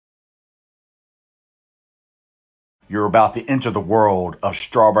You're about to enter the world of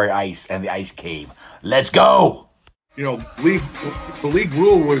Strawberry Ice and the Ice Cave. Let's go! You know, the league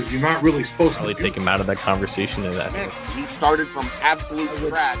rule was you're not really supposed to take him out of that conversation. And that he started from absolute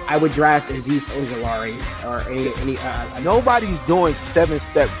scratch. I would draft Azeez Ojulari or any. Nobody's doing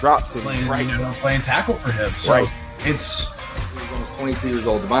 7-step drops in playing tackle for him. So right. It's he's almost 22 years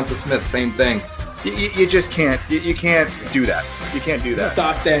old. Devonta Smith, same thing. You just can't. You can't do that. You can't do that. I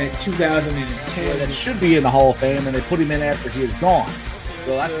thought that 2010 that should be in the Hall of Fame, and they put him in after he was gone.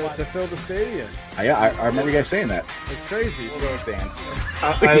 So that's to fill the stadium. I remember you guys saying that. It's crazy.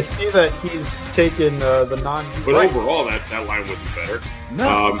 I see that he's taken the non. But overall, that line wasn't better.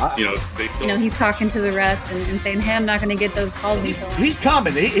 No, he's talking to the refs and saying, "Hey, I'm not going to get those calls." He's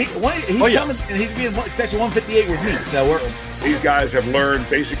coming. He's coming, and he's being section 158 with me. So these guys have learned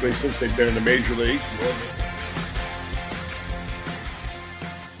basically since they've been in the major leagues.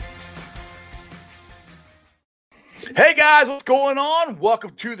 Hey guys, what's going on?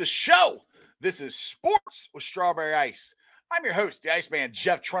 Welcome to the show. This is Sports with Strawberry Ice. I'm your host, the Iceman,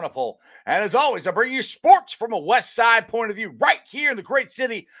 Jeff Trenopole. And as always, I bring you sports from a West Side point of view right here in the great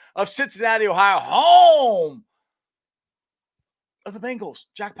city of Cincinnati, Ohio, home of the Bengals.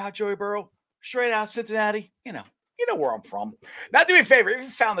 Jackpot Joey Burrow, straight out of Cincinnati. You know where I'm from. Now, do me a favor. If you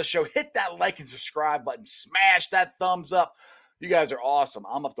found the show, hit that like and subscribe button. Smash that thumbs up. You guys are awesome.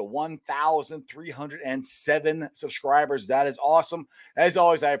 I'm up to 1,307 subscribers. That is awesome. As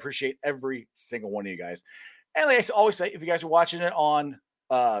always, I appreciate every single one of you guys. And like I always say, if you guys are watching it on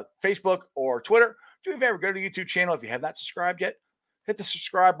Facebook or Twitter, do me a favor, go to the YouTube channel. If you have not subscribed yet, hit the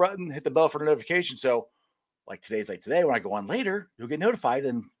subscribe button, hit the bell for the notification. So like today, when I go on later, you'll get notified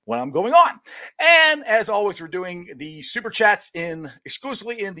and when I'm going on. And as always, we're doing the super chats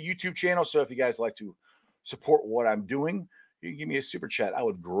exclusively in the YouTube channel. So if you guys like to support what I'm doing, you can give me a super chat. I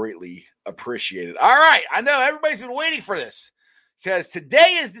would greatly appreciate it. All right. I know everybody's been waiting for this because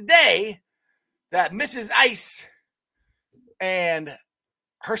today is the day that Mrs. Ice and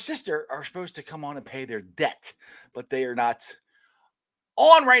her sister are supposed to come on and pay their debt, but they are not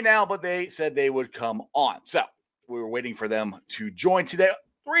on right now, but they said they would come on. So we were waiting for them to join today.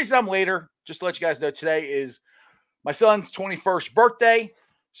 The reason I'm later, just to let you guys know, today is my son's 21st birthday.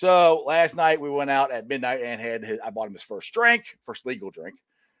 So last night we went out at midnight and I bought him his first legal drink.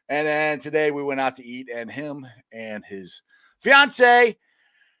 And then today we went out to eat, and him and his fiance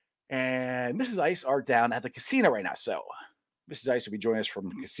and Mrs. Ice are down at the casino right now. So Mrs. Ice will be joining us from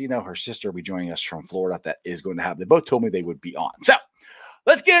the casino. Her sister will be joining us from Florida. That is going to happen. They both told me they would be on. So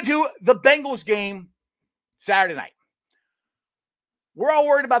let's get into the Bengals game Saturday night. We're all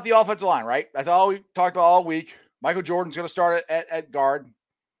worried about the offensive line, right? That's all we talked about all week. Michael Jordan's going to start at guard.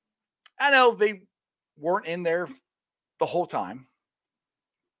 I know they weren't in there the whole time,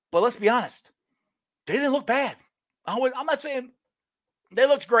 but let's be honest. They didn't look bad. I'm not saying they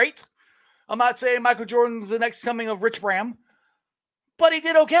looked great. I'm not saying Michael Jordan's the next coming of Rich Bram, but he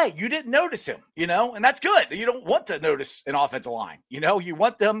did okay. You didn't notice him, and that's good. You don't want to notice an offensive line. You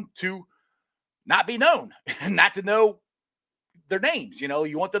want them to not be known and not to know their names.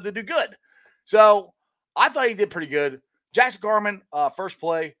 You want them to do good. So I thought he did pretty good. Jackson Garman, first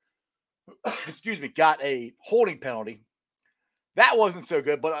play, got a holding penalty. That wasn't so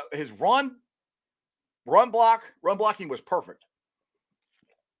good, but his run blocking was perfect.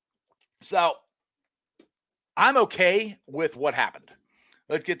 So I'm okay with what happened.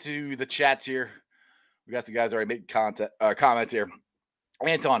 Let's get to the chats here. We got some guys already made comments here.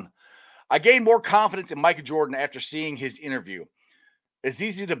 Anton, I gained more confidence in Michael Jordan after seeing his interview. It's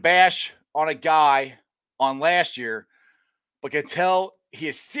easy to bash on a guy on last year, but can tell he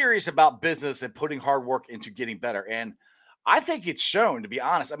is serious about business and putting hard work into getting better. And I think it's shown, to be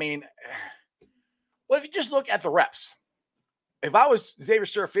honest. I mean, well, if you just look at the reps, if I was Xavier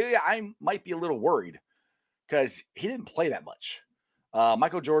Seraphilia, I might be a little worried because he didn't play that much.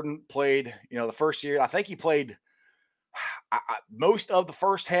 Michael Jordan played, the first year. I think he played most of the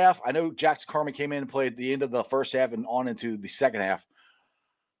first half. I know Jackson Carman came in and played the end of the first half and on into the second half.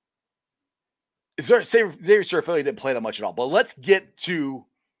 Xavier Seraphilia didn't play that much at all. But let's get to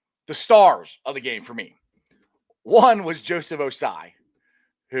the stars of the game for me. One was Joseph Osai,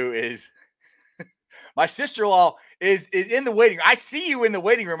 who is my sister-in-law is in the waiting room. I see you in the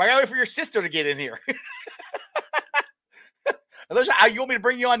waiting room. I got to wait for your sister to get in here. You want me to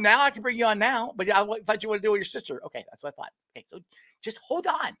bring you on now? I can bring you on now. But I thought you wanted to do it with your sister. Okay, that's what I thought. Okay, so just hold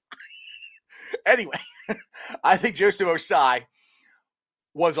on. Anyway, I think Joseph Osai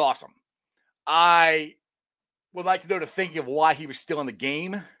was awesome. I would like to know the thinking of why he was still in the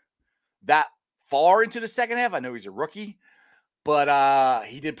game that far into the second half. I know he's a rookie, but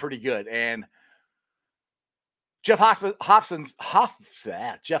he did pretty good. And Jeff Hobson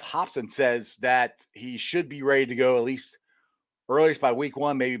says that he should be ready to go at least earliest by week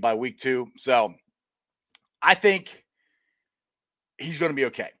 1, maybe by week 2. So I think he's going to be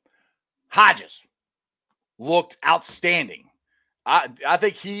okay. Hodges looked outstanding. I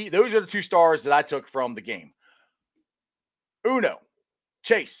think those are the 2 stars that I took from the game. Uno,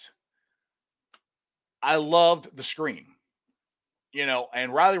 Chase. I loved the screen.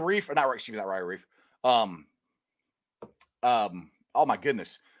 And Riley Reef, not Riley Reef. Oh my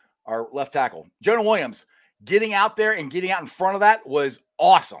goodness, our left tackle, Jonah Williams, getting out there and getting out in front of that was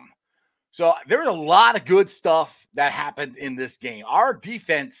awesome. So there was a lot of good stuff that happened in this game. Our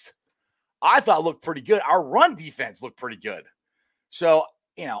defense, I thought, looked pretty good. Our run defense looked pretty good. So,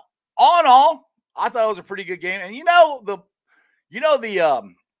 all in all, I thought it was a pretty good game. And the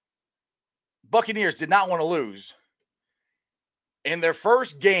Buccaneers did not want to lose in their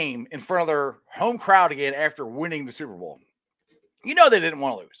first game in front of their home crowd again after winning the Super Bowl. They didn't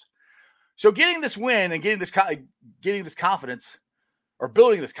want to lose. So getting this win and getting this confidence, or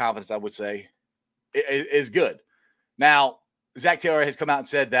building this confidence, I would say, is good. Now, Zach Taylor has come out and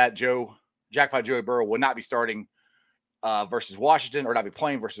said that Jackpot Joey Burrow will not be starting versus Washington, or not be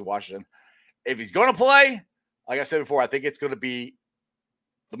playing versus Washington. If he's going to play, like I said before, I think it's going to be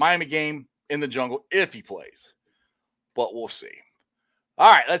the Miami game in the jungle if he plays. But we'll see.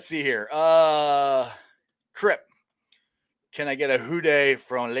 All right, let's see here. Crip. Can I get a hooday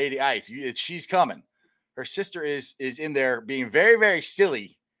from Lady Ice? She's coming. Her sister is in there being very, very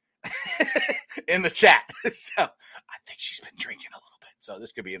silly in the chat. So I think she's been drinking a little bit. So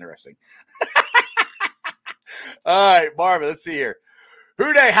this could be interesting. All right, Marvin, let's see here.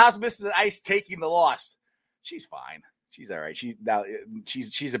 Hooday, how's Mrs. Ice taking the loss? She's fine. She's all right.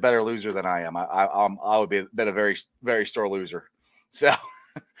 She's a better loser than I am. I would be been a very, very sore loser. So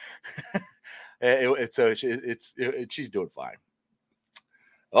she's doing fine.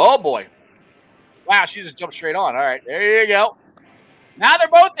 Oh boy! Wow, she just jumped straight on. All right, there you go. Now they're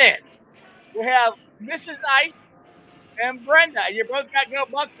both in. We have Mrs. Ice and Brenda. You both got no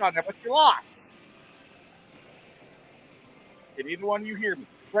bucks on there, but you lost. Can either one of you hear me?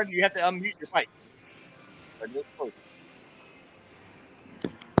 Brenda, you have to unmute your mic.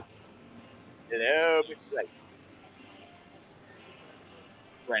 Hello, Mrs. Ice.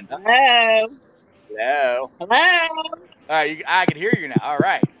 Brenda. Hello. Hello. Hello. All right, I can hear you now. All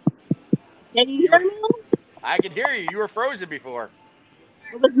right. Can you hear me? I can hear you. You were frozen before.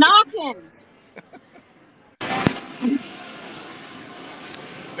 I was knocking.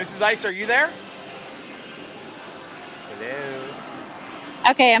 Mrs. Ice, are you there? Hello.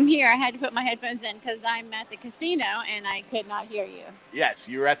 Okay, I'm here. I had to put my headphones in because I'm at the casino and I could not hear you. Yes,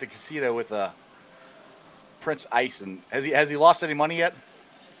 you were at the casino with Prince Ice. And has he lost any money yet?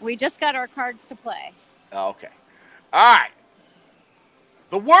 We just got our cards to play. Oh, okay. All right.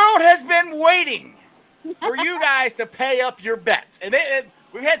 The world has been waiting for you guys to pay up your bets, and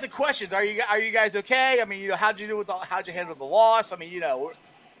we've had some questions. Are you guys okay? I mean, how'd you handle the loss? I mean,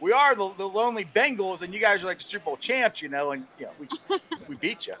 we are the lonely Bengals, and you guys are like the Super Bowl champs, and we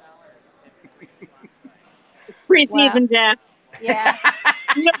beat you. Preseason, Jeff. Yeah.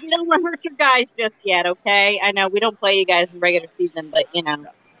 You don't want to hurt your guys just yet, okay? I know we don't play you guys in regular season, but And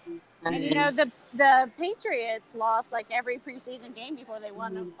the Patriots lost like every preseason game before they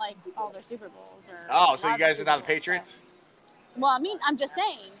won like all their Super Bowls. So you guys are not the Patriots? Well, I mean, I'm just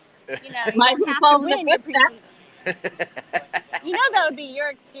saying. You Might don't have fall to in the win your preseason. That would be your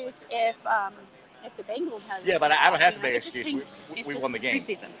excuse if the Bengals had. Yeah, but I don't have to make an excuse. We won the game.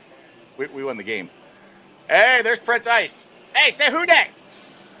 Preseason. We won the game. Hey, there's Prince Ice. Hey, say who day?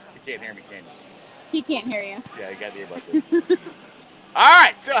 You can't hear me, can you? He can't hear you. Yeah, you got the earbud. All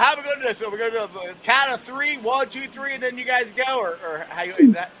right, so how are we going to do this? So we're going to do the count of 3, 1, 2, 3, and then you guys go, or how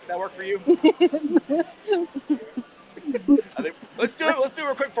is that work for you? Let's do it. Let's do it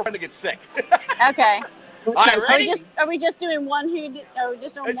real quick before Brenda gets sick. Okay. All right, ready? Are we just doing one who? Or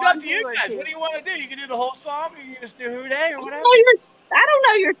just doing it's one? It's up to you guys. Two? What do you want to do? You can do the whole song, or you can just do who day or whatever. I don't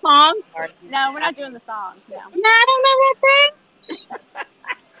know your song. No, we're not doing the song. No. No, I don't know that thing.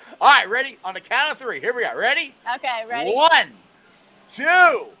 All right, ready? On the count of 3. Here we go. Ready? Okay, ready. 1,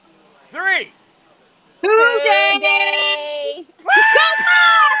 2, 3. Who day? Go Bucks!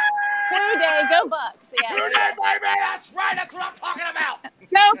 Who day? Go Bucks! Yeah. Who day, baby? That's right. That's what I'm talking about.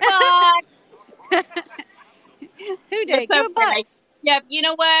 Go Bucks! Who day? Go Bucks! Yeah, you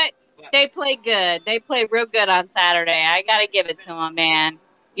know what? They play good. They play real good on Saturday. I gotta give it to them, man.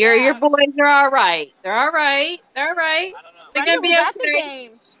 Your boys are all right. They're all right. They're all right. They're gonna be at the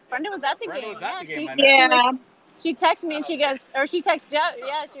game. Brenda was at the game. Yeah. She texted me and she goes, or she texted Joe.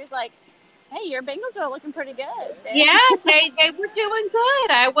 Yeah, she was like, Hey, your Bengals are looking pretty good. Yeah, they were doing good.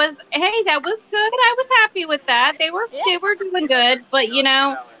 That was good. I was happy with that. They were doing good, but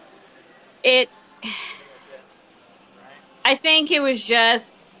I think it was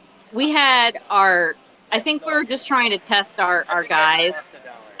just I think we were just trying to test our guys.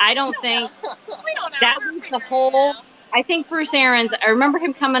 I don't think that was the whole. I think Bruce Arians, I remember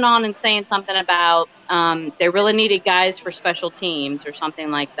him coming on and saying something about they really needed guys for special teams or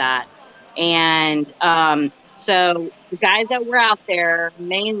something like that. And so the guys that were out there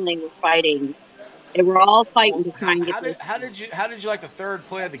mainly were fighting. They were all fighting to try and get How did you like the third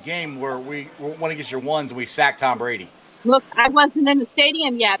play of the game where we went against your ones and we sacked Tom Brady? Look, I wasn't in the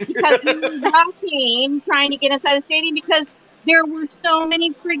stadium yet because we were walking, trying to get inside the stadium because there were so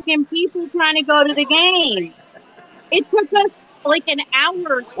many freaking people trying to go to the game. It took us like an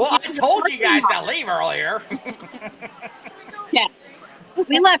hour. Well, I told you guys to leave earlier. Yes.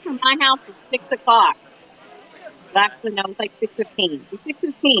 We left from my house at 6 o'clock. Actually, no, it was like 6:15.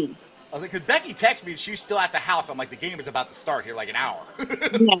 6:15. I was like, because Becky texted me and she was still at the house. I'm like, the game is about to start here, like an hour.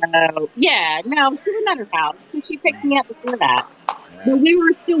 No, she was at her house. She picked me up before that. Yeah. But we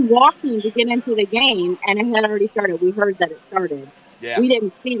were still walking to get into the game, and it had already started. We heard that it started. Yeah. We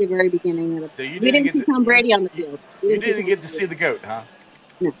didn't see the very beginning of it. So we didn't see Tom Brady on the field. You didn't get to see the GOAT, huh?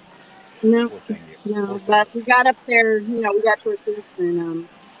 No. But we got up there, we got to our seats, and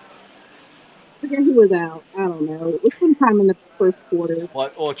I forget who was out. I don't know. It was sometime in the first quarter.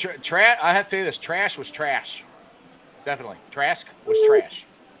 Well, I have to tell you this. Trash was trash. Definitely. Trask was trash.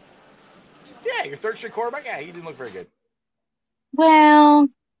 Yeah, your third straight quarterback? Yeah, he didn't look very good. Well,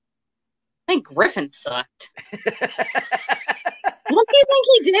 I think Griffin sucked. What do you think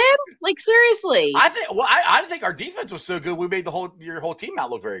he did? Like, seriously? I think our defense was so good. We made your whole team not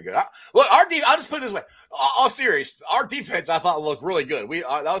look very good. Look, our defense. I'll just put it this way. All serious, our defense I thought looked really good.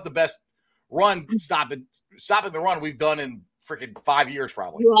 That was the best run stopping the run we've done in freaking 5 years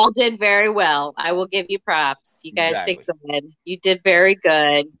probably. You all did very well. I will give you props. You guys did good. You did very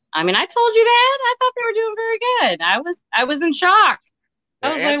good. I mean, I told you that. I thought they were doing very good. I was in shock.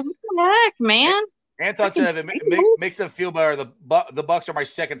 I was like, what the heck, man? Anton said it makes them feel better. The Bucks are my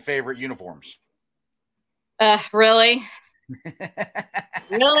second favorite uniforms. Really?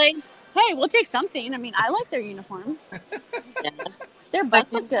 Really? Hey, we'll take something. I mean, I like their uniforms. Yeah. Their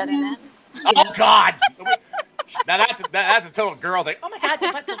butts look good in it. Oh God! Now that's a total girl thing. Oh my God,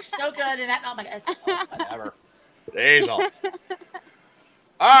 your butt looks so good in that. Oh my God, whatever. Hazel.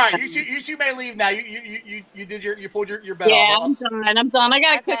 All right, you two may leave now. You pulled your bed off. Yeah, I'm done. I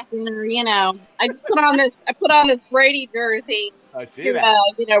got to cook dinner. I just put on this Brady jersey. I see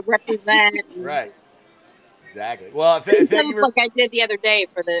that. Represent. Right. Exactly. Well, thank you like I did the other day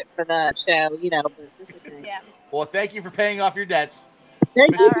for the show. But yeah. Well, thank you for paying off your debts.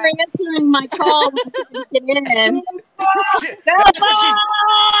 Thank you for answering my call. Get in.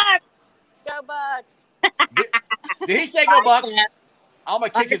 Go Bucks. Did he say go Bucks? I'm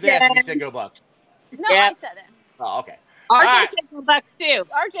going to kick his ass if he said go Bucks. No, I said it. Oh, okay. RJ said go Bucks too.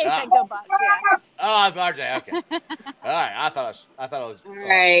 RJ said go Bucks, yeah. Oh, it's RJ. Okay. All right. I thought it was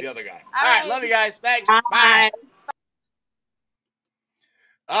the other guy. All right. Love you guys. Thanks. Bye.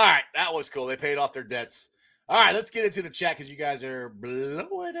 All right. That was cool. They paid off their debts. All right. Let's get into the chat because you guys are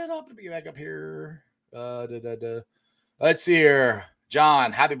blowing it up. Let me get back up here. Let's see here.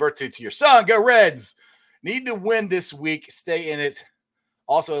 John, happy birthday to your son. Go Reds. Need to win this week. Stay in it.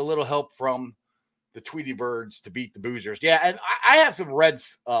 Also, a little help from the Tweety Birds to beat the Boozers. Yeah, and I have some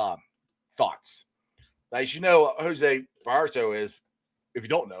Reds thoughts. As you know, Jose Barreto is, if you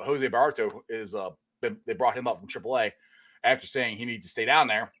don't know, Jose Barreto is, they brought him up from AAA after saying he needs to stay down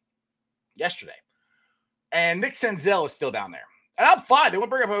there yesterday. And Nick Senzel is still down there. And I'm fine. They want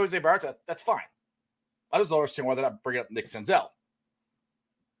to bring up Jose Barreto. That's fine. I just don't understand why they're not bringing up Nick Senzel.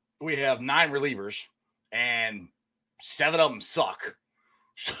 We have 9 relievers, and 7 of them suck.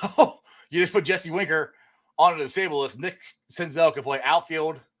 So you just put Jesse Winker on the disabled list. Nick Senzel can play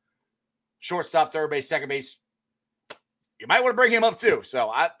outfield, shortstop, third base, second base. You might want to bring him up too.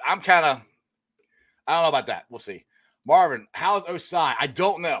 So I'm kind of, I don't know about that. We'll see. Marvin, how's Osai? I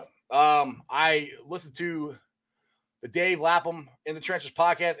don't know. I listened to the Dave Lapham in the Trenches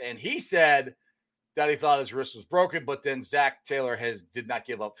podcast, and he said that he thought his wrist was broken, but then Zach Taylor did not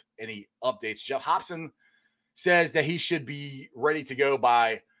give up any updates. Jeff Hobson says that he should be ready to go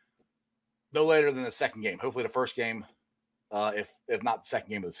by no later than the second game. Hopefully the first game, if not the second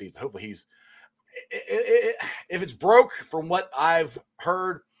game of the season. Hopefully if it's broke, from what I've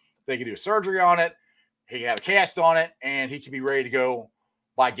heard, they can do surgery on it. He can have a cast on it, and he can be ready to go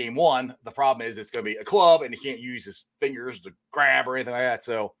by game 1. The problem is it's going to be a club, and he can't use his fingers to grab or anything like that.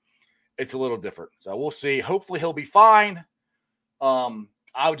 So it's a little different. So we'll see. Hopefully he'll be fine.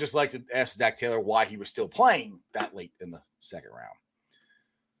 I would just like to ask Zach Taylor why he was still playing that late in the second round.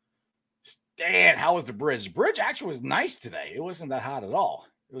 Stan, how was the bridge? The bridge actually was nice today. It wasn't that hot at all.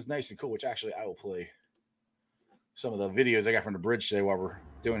 It was nice and cool, which actually I will play some of the videos I got from the bridge today while we're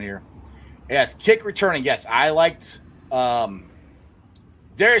doing here. Yes, kick returning. Yes, I liked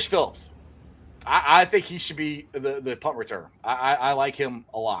Darius Phillips. I think he should be the punt returner. I like him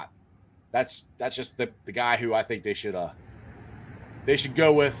a lot. That's just the guy who I think they should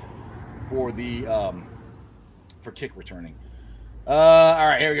go with for the for kick returning. All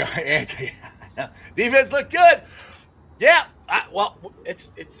right, here we go. Defense looked good. Yeah.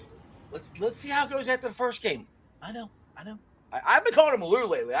 Let's see how it goes after the first game. I know. I've been calling him Lou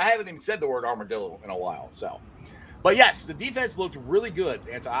lately. I haven't even said the word armadillo in a while. So, but yes, the defense looked really good,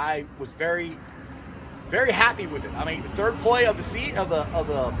 and I was very, very happy with it. I mean, the third play of the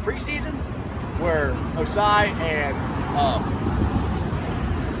preseason, where Osai and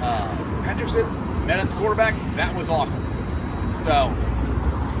Hendrickson met at the quarterback, that was awesome. So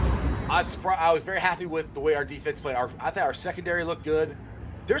I was very happy with the way our defense played. I thought our secondary looked good.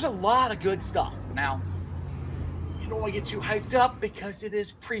 There's a lot of good stuff. Now, you don't want to get too hyped up because it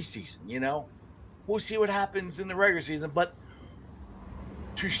is preseason, you know. We'll see what happens in the regular season. But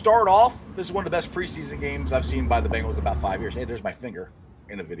to start off, this is one of the best preseason games I've seen by the Bengals in about 5 years. Hey, there's my finger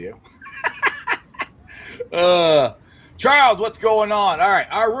in the video. Charles, what's going on? All right,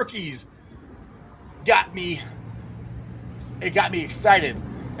 our rookies got me excited.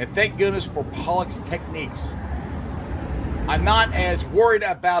 And thank goodness for Pollock's techniques. I'm not as worried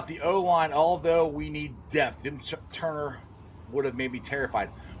about the O-line, although we need depth. Tim Turner would have made me terrified.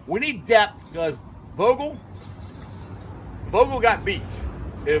 We need depth because Vogel got beat.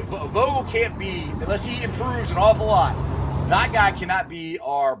 If Vogel can't be, unless he improves an awful lot, that guy cannot be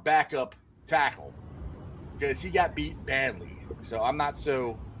our backup tackle because he got beat badly. So I'm not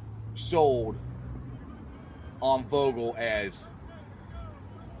so sold on Vogel as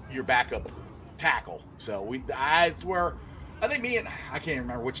your backup tackle. So it's where I think I can't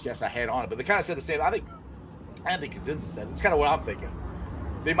remember which guest I had on it, but they kind of said the same. I think Kazinza said it. It's kind of what I'm thinking.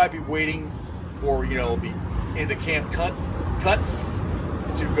 They might be waiting for the in the camp cuts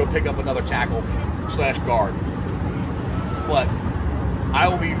to go pick up another tackle / guard. But I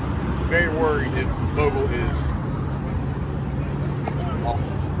will be very worried if Vogel is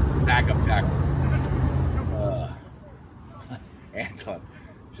backup tackle. Anton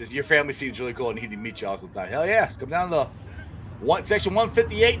says your family seems really cool and he need to meet y'all sometime. Hell yeah, come down to section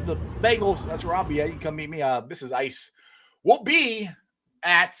 158, the Bengals. That's where I'll be at. You can come meet me. This is Ice. We'll be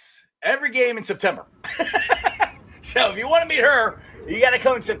at every game in September. So if you want to meet her, you got to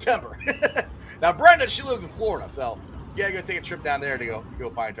come in September. Now Brenda, she lives in Florida, so you got to go take a trip down there to go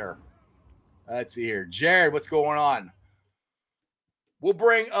find her. Let's see here, Jared, what's going on? We'll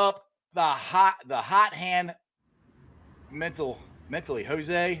bring up the hot hand mentally.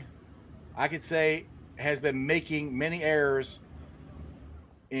 Jose, I could say, has been making many errors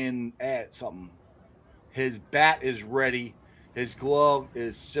in something. His bat is ready. His glove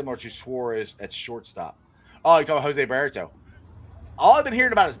is similar to Suarez at shortstop. Oh, you're talking about Jose Barreto. All I've been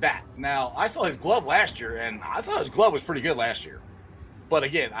hearing about is bat. Now, I saw his glove last year, and I thought his glove was pretty good last year. But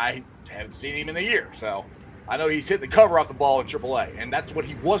again, I haven't seen him in a year, so I know he's hit the cover off the ball in AAA, and that's what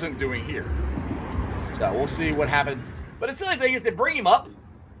he wasn't doing here. So we'll see what happens. But the silly thing is they bring him up,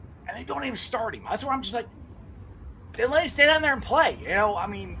 and they don't even start him. That's where I'm just like, they let him stay down there and play. I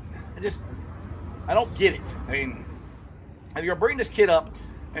mean, I don't get it. I mean, if you're going to bring this kid up,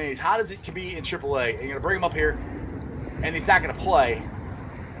 and he's hot as it can be in AAA, and you're going to bring him up here, and he's not going to play,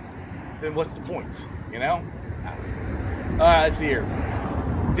 then what's the point? All right, let's see here.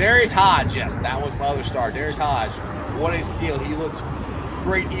 Darius Hodge, yes, that was my other star. Darius Hodge, what a steal. He looked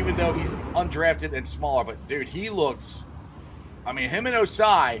great, even though he's undrafted and smaller. But, dude, he looked, I mean, him and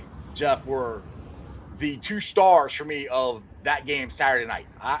Osai, Jeff, were the two stars for me of that game Saturday night.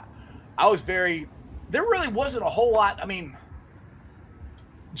 I was there really wasn't a whole lot. I mean,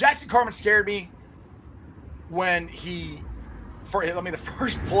 Jackson Carman scared me when the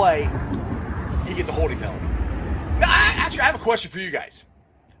first play, he gets a holding penalty. Now, I have a question for you guys.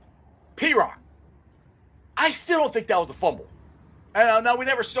 P-Ron, I still don't think that was a fumble. And now we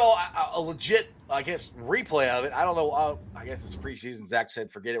never saw a legit, I guess, replay of it. I don't know. I guess it's preseason. Zach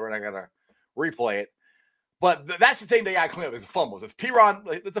said, forget it. We're not going to replay it. But that's the thing they got to clean up is fumbles. If P-Ron,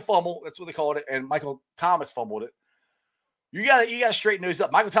 it's a fumble. That's what they called it. And Michael Thomas fumbled it. You got to straighten those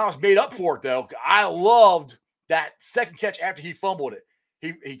up. Michael Thomas made up for it, though. I loved that second catch after he fumbled it.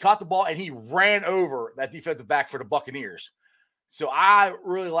 He caught the ball, and he ran over that defensive back for the Buccaneers. So I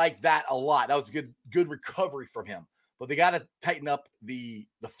really like that a lot. That was a good recovery from him. But they got to tighten up the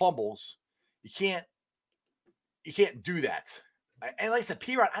fumbles. You can't do that. And like I said,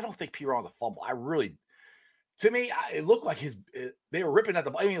 P-Ron, I don't think P-Ron was a fumble. To me, it looked like they were ripping at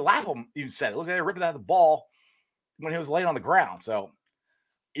the ball. I mean, Lapham even said it. Look, they were ripping at the ball when he was laying on the ground. So,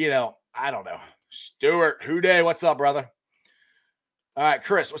 I don't know. Stuart, Houday, what's up, brother? All right,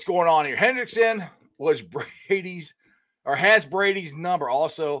 Chris, what's going on here? Hendrickson has Brady's number,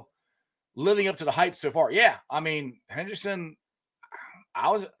 also living up to the hype so far. Yeah, I mean, Hendrickson,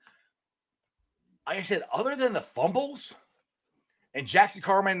 like I said, other than the fumbles and Jackson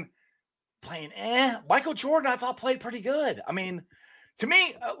Carman playing, Michael Jordan, I thought played pretty good. I mean, to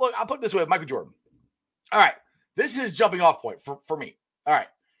me, look, I'll put it this way with Michael Jordan. All right, this is jumping off point for me. All right,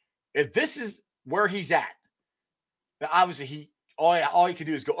 if this is where he's at, obviously all he can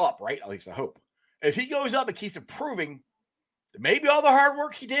do is go up, right? At least I hope. If he goes up and keeps improving, maybe all the hard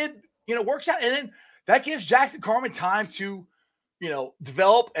work he did, works out, and then that gives Jackson Carman time to,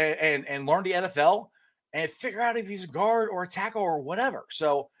 develop and learn the NFL and figure out if he's a guard or a tackle or whatever.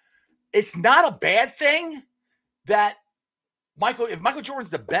 So it's not a bad thing that if Michael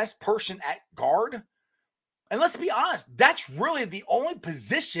Jordan's the best person at guard, and let's be honest, that's really the only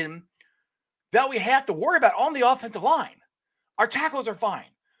position that we have to worry about on the offensive line. Our tackles are fine.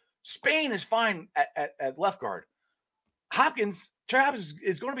 Spain is fine at left guard. Travis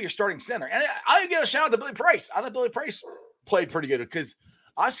is going to be your starting center. And I give a shout out to Billy Price. I thought Billy Price played pretty good because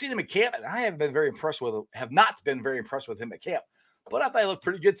I've seen him at camp, and I have not been very impressed with him at camp. But I thought he looked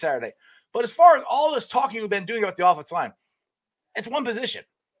pretty good Saturday. But as far as all this talking we've been doing about the offensive line, it's one position.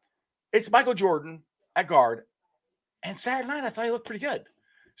 It's Michael Jordan at guard. And Saturday night, I thought he looked pretty good.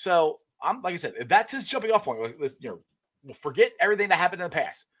 So, like I said, if that's his jumping off point, we'll forget everything that happened in the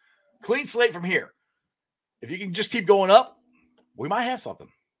past. Clean slate from here. If you can just keep going up, we might have something.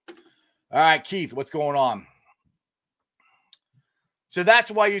 All right, Keith, what's going on? So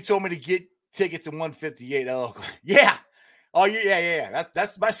that's why you told me to get tickets in 158. Oh, yeah. Oh, yeah.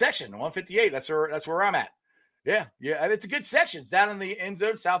 That's my section, 158. That's where I'm at. Yeah. And it's a good section. It's down in the end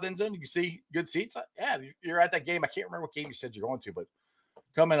zone, south end zone. You can see good seats. Yeah, you're at that game. I can't remember what game you said you're going to, but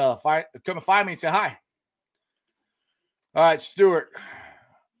come and find me and say hi. All right, Stuart.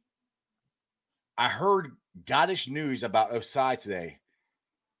 I heard Goddish news about Osai today.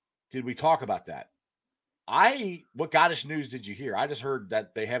 Did we talk about that? What Goddish news did you hear? I just heard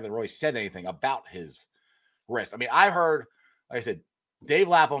that they haven't really said anything about his wrist. I mean, I heard, like I said, Dave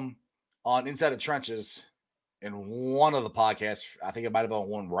Lapham on Inside the Trenches in one of the podcasts, I think it might have been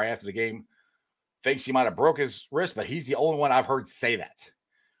one right after the game, thinks he might have broke his wrist, but he's the only one I've heard say that.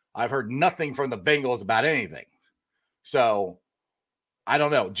 I've heard nothing from the Bengals about anything. So, I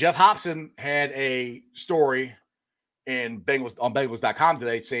don't know. Jeff Hobson had a story on Bengals.com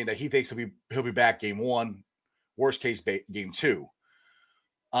today saying that he thinks he'll be back game 1, worst case game 2.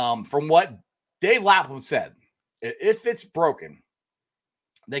 From what Dave Lapham said, if it's broken,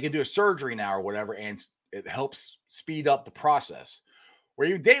 they can do a surgery now or whatever, and it helps speed up the process.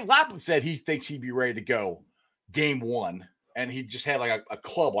 Where Dave Lapham said he thinks he'd be ready to go game 1, and he just had like a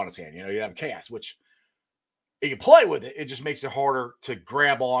club on his hand. He'd have a cast, which he can play with it. It just makes it harder to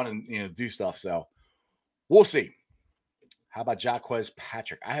grab on and do stuff. So we'll see. How about Jaquez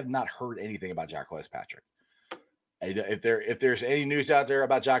Patrick? I have not heard anything about Jaquez Patrick. If there's any news out there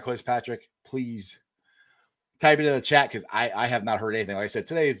about Jaquez Patrick, please type it in the chat because I have not heard anything. Like I said,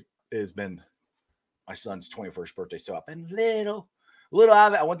 today has been my son's 21st birthday, so I've been little out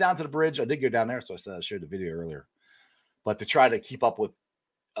of it. I went down to the bridge. I did go down there, so I said I showed the video earlier. But to try to keep up with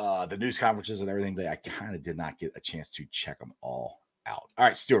the news conferences and everything, I kind of did not get a chance to check them all out. All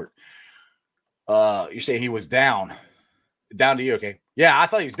right, Stuart. You're saying he was down to you, okay? Yeah, I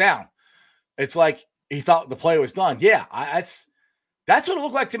thought he was down. It's like he thought the play was done. Yeah, that's what it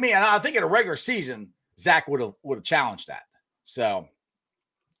looked like to me. And I think in a regular season, Zach would have challenged that. So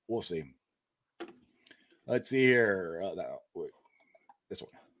we'll see. Let's see here. This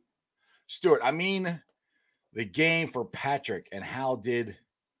one, Stuart. I mean, the game for Patrick and how he did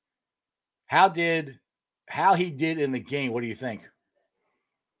in the game. What do you think?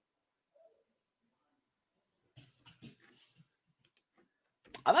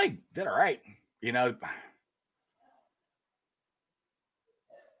 I think did all right. Didn't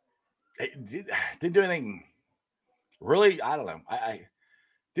do anything really. I don't know. I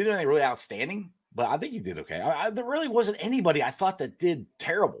didn't do anything really outstanding, but I think he did okay. There really wasn't anybody I thought that did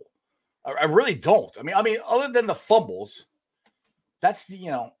terrible. I really don't. I mean, other than the fumbles, that's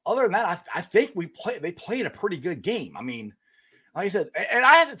other than that, I think they played a pretty good game. I mean, like I said, and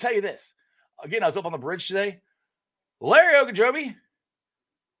I have to tell you this again. I was up on the bridge today. Larry Ogunjobi,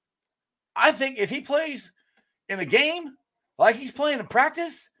 I think if he plays in a game like he's playing in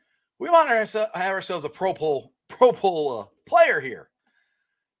practice, we might have ourselves a Pro Bowl player here.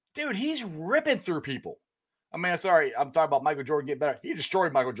 Dude, he's ripping through people. I mean, sorry, I'm talking about Michael Jordan getting better. He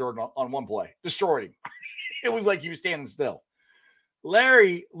destroyed Michael Jordan on one play. Destroyed him. It was like he was standing still.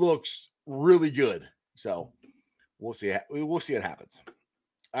 Larry looks really good. So we'll see. We'll see what happens.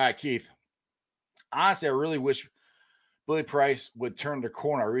 All right, Keith. Honestly, I really wish Billy Price would turn the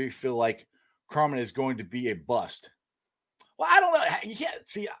corner. I really feel like Carmen is going to be a bust. Well, I don't know. You can't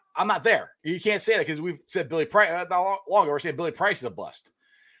see. I'm not there. You can't say that because we've said Billy Price not long ago. We're saying Billy Price is a bust.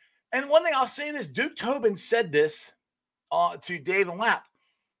 And one thing I'll say this: Duke Tobin said this to Dave and Lapp.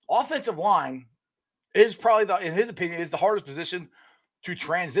 Offensive line is probably, in his opinion, is the hardest position to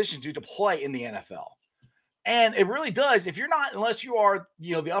transition to play in the NFL. And it really does. If you're not, unless you are,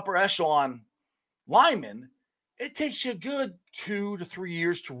 the upper echelon lineman, it takes you a good 2 to 3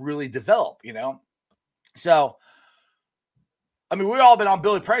 years to really develop, So, I mean, we've all been on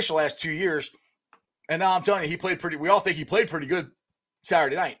Billy Price the last 2 years. And now I'm telling you, we all think he played pretty good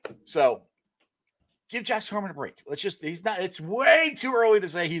Saturday night. So give Jackson Carman a break. It's way too early to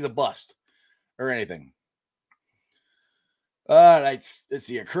say he's a bust or anything. All right, let's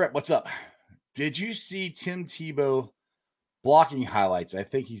see. Crip, what's up? Did you see Tim Tebow blocking highlights? I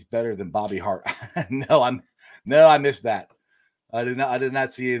think he's better than Bobby Hart. No, I missed that. I did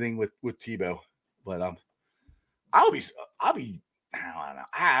not see anything with Tebow, but I don't know. I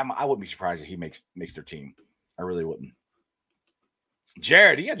wouldn't be surprised if he makes their team. I really wouldn't.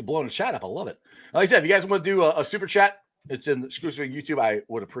 Jared, you had to blow in the chat up. I love it. Like I said, if you guys want to do a super chat, it's in exclusive on YouTube. I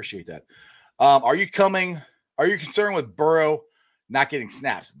would appreciate that. Are you concerned with Burrow not getting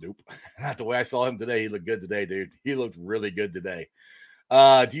snaps? Nope. Not the way I saw him today. He looked good today, dude. He looked really good today.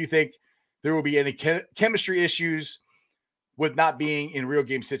 Do you think there will be any chemistry issues with not being in real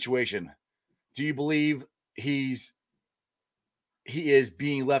game situation? Do you believe he is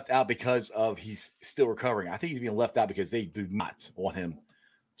being left out because of he's still recovering? I think he's being left out because they do not want him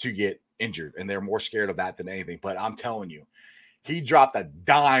to get injured, and they're more scared of that than anything. But I'm telling you, he dropped a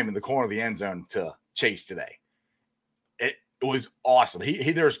dime in the corner of the end zone to Chase today. It was awesome.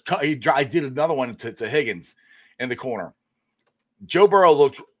 I did another one to Higgins in the corner. Joe Burrow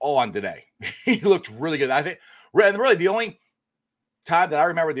looked on today. He looked really good. I think, and really the only time that I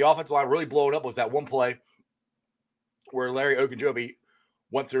remember the offensive line really blowing up was that one play where Larry Ogunjobi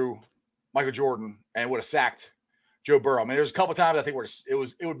went through Michael Jordan and would have sacked Joe Burrow. I mean, there's a couple times I think where it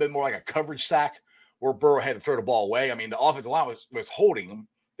would have been more like a coverage sack where Burrow had to throw the ball away. I mean, the offensive line was holding them.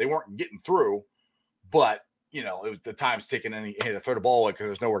 They weren't getting through, but, it was the time's ticking and he had to throw the ball away because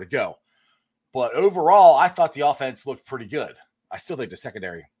there's nowhere to go. But overall, I thought the offense looked pretty good. I still think our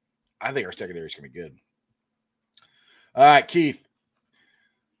secondary is going to be good. All right, Keith.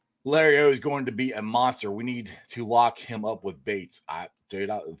 Larry O is going to be a monster. We need to lock him up with Bates. I'm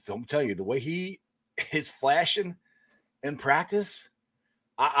telling you, the way he is flashing in practice,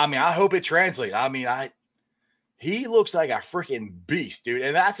 I hope it translates. He looks like a freaking beast, dude.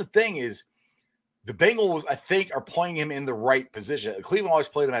 And that's the thing is, the Bengals, I think, are playing him in the right position. Cleveland always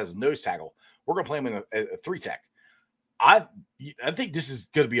played him as a nose tackle. We're going to play him in a three tech. I think this is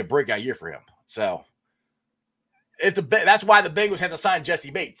going to be a breakout year for him. So that's why the Bengals had to sign Jesse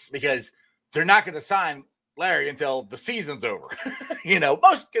Bates, because they're not going to sign Larry until the season's over.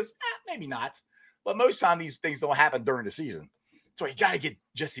 Maybe not, but most time these things don't happen during the season. So you got to get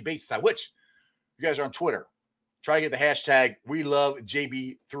Jesse Bates aside, which you guys are on Twitter. Try to get the hashtag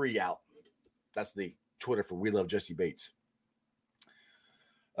WeLoveJB3 out. That's the Twitter for We Love Jesse Bates.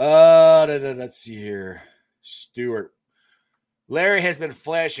 Let's see here. Stewart. Larry has been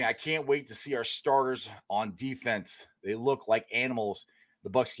flashing. I can't wait to see our starters on defense. They look like animals. The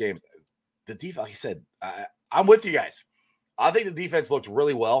Bucs games. The defense, like I said, I'm with you guys. I think the defense looked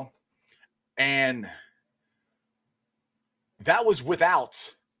really well. And that was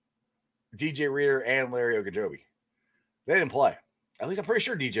without DJ Reader and Larry Ogunjobi. They didn't play. At least I'm pretty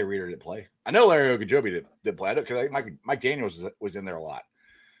sure DJ Reader didn't play. I know Larry Ogunjobi did play. I know because Mike Daniels was in there a lot.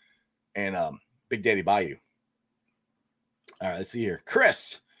 And Big Daddy Bayou. All right, let's see here.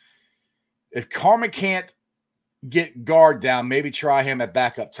 Chris, if Carman can't get guard down, maybe try him at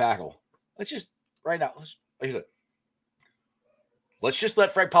backup tackle. Let's just, right now, let's just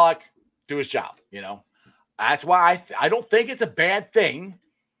let Fred Pollock do his job, That's why I don't think it's a bad thing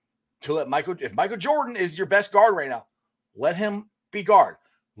to let if Michael Jordan is your best guard right now, let him be guard.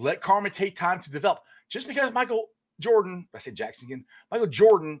 Let Carman take time to develop. Just because Michael Jordan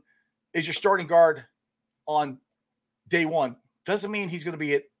is your starting guard on day one doesn't mean he's going to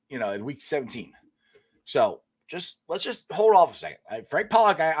be at week 17. So let's just hold off a second. Frank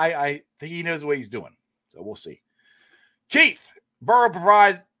Pollock, I think he knows what he's doing. So we'll see. Keith, Burrow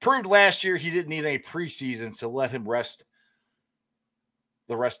proved last year he didn't need any preseason, so let him rest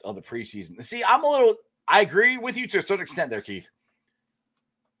the rest of the preseason. See, I agree with you to a certain extent there, Keith.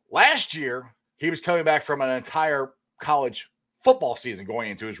 Last year, he was coming back from an entire college football season going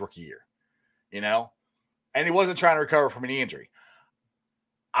into his rookie year, and he wasn't trying to recover from an injury.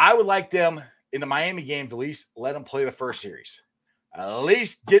 I would like them in the Miami game to at least let him play the first series. At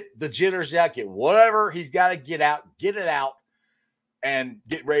least get the jitters out, get whatever he's got to get it out, and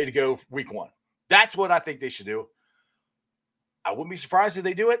get ready to go week 1. That's what I think they should do. I wouldn't be surprised if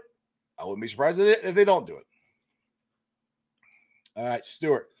they do it. I wouldn't be surprised if they don't do it. All right,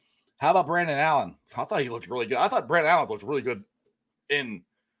 Stuart. How about Brandon Allen? I thought he looked really good. I thought Brandon Allen looked really good in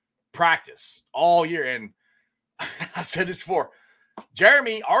practice all year. And I said this before.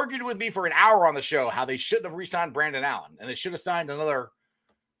 Jeremy argued with me for an hour on the show how they shouldn't have re-signed Brandon Allen and they should have signed another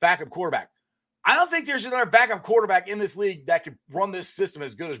backup quarterback. I don't think there's another backup quarterback in this league that could run this system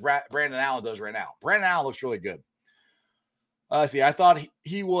as good as Brandon Allen does right now. Brandon Allen looks really good. See, I thought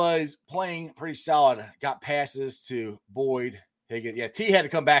he was playing pretty solid. Got passes to Boyd. Yeah, T had to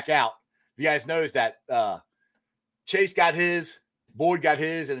come back out. If you guys noticed that, Chase got his, Boyd got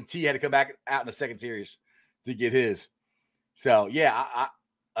his, and then T had to come back out in the second series to get his. So, yeah, I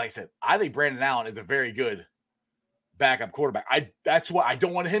like I said, I think Brandon Allen is a very good backup quarterback. That's why I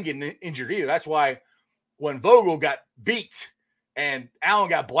don't want him getting injured either. That's why when Vogel got beat and Allen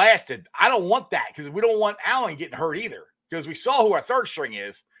got blasted, I don't want that because we don't want Allen getting hurt either because we saw who our third string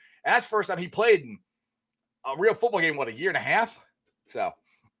is. And that's the first time he played in a real football game, a year and a half? So,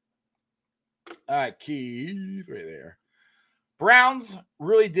 all right, Keith, right there. Browns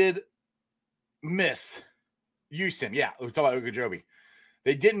really did use him. Yeah, we're talking about Ogunjobi.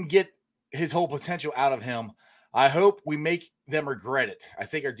 They didn't get his whole potential out of him. I hope we make them regret it. I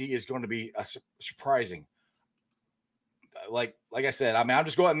think our D is going to be surprising. Like I said, I mean, I'm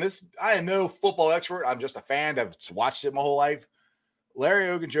just going this. I am no football expert. I'm just a fan. I've watched it my whole life. Larry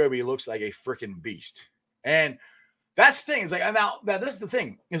Ogunjobi looks like a freaking beast. And that's the thing. Is like, now this is the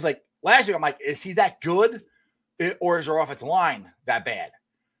thing. Is like last year, I'm like, is he that good? Or is our offensive line that bad?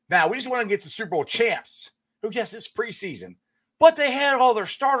 Now, we just want to get to Super Bowl champs. Who gets this preseason? But they had all their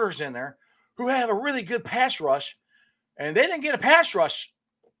starters in there who have a really good pass rush. And they didn't get a pass rush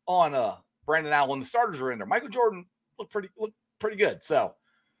on Brandon Allen when the starters were in there. Michael Jordan looked pretty good. So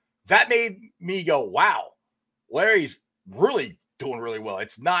that made me go, wow, Larry's really doing really well.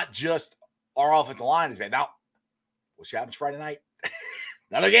 It's not just our offensive line is bad. Now, we'll see what happens Friday night.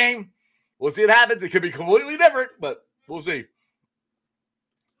 Another game. We'll see what happens. It could be completely different, but we'll see.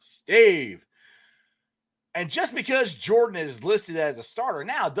 Steve. And just because Jordan is listed as a starter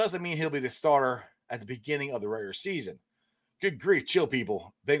now doesn't mean he'll be the starter at the beginning of the regular season. Good grief, chill,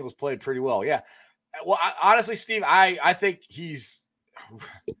 people. Bengals played pretty well. Yeah. Well, honestly, Steve, I think he's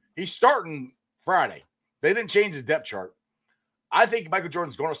starting Friday. They didn't change the depth chart. I think Michael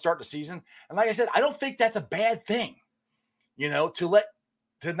Jordan's going to start the season. And like I said, I don't think that's a bad thing,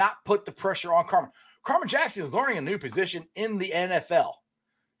 to not put the pressure on Carmen. Carmen Jackson is learning a new position in the NFL.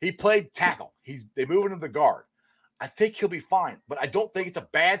 He played tackle. They move him to the guard. I think he'll be fine, but I don't think it's a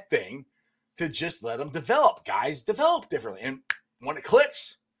bad thing to just let him develop. Guys develop differently. And when it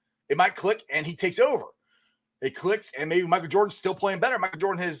clicks, it might click and he takes over. It clicks and maybe Michael Jordan's still playing better. Michael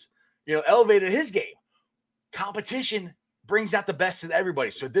Jordan has, elevated his game. Competition brings out the best in everybody.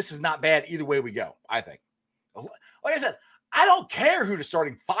 So this is not bad either way we go, I think. Like I said, I don't care who the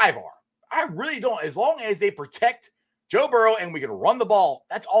starting 5 are. I really don't. As long as they protect Joe Burrow and we can run the ball,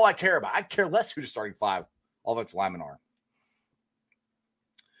 that's all I care about. I care less who the starting 5 offensive linemen are.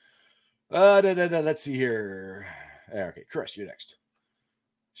 Let's see here. Okay, Chris, you're next.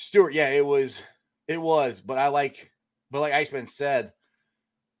 Stuart, yeah, it was, but like Iceman said,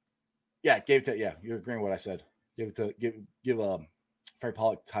 yeah, you're agreeing with what I said. Give Frank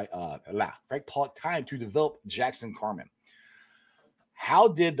Pollock time to develop Jackson Carman. How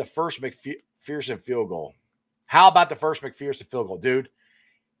did the first McPherson field goal? How about the first McPherson field goal, dude?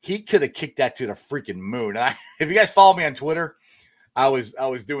 He could have kicked that to the freaking moon. If you guys follow me on Twitter, I was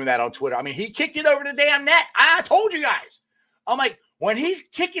doing that on Twitter. I mean, he kicked it over the damn net. I told you guys. I'm like, when he's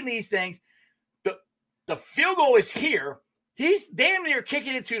kicking these things, the field goal is here. He's damn near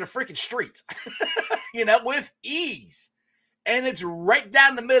kicking it to the freaking street, with ease. And it's right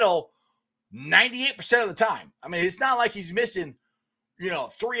down the middle 98% of the time. I mean, it's not like he's missing,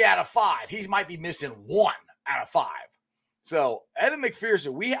 3 out of 5. He might be missing 1 out of 5. So, Evan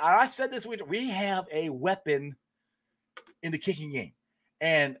McPherson, I said this week, we have a weapon in the kicking game.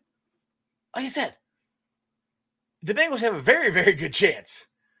 And like I said, the Bengals have a very, very good chance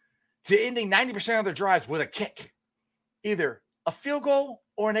to ending 90% of their drives with a kick, either a field goal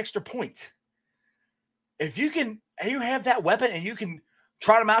or an extra point. If you have that weapon and you can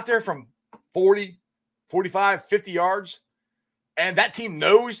trot them out there from 40, 45, 50 yards, and that team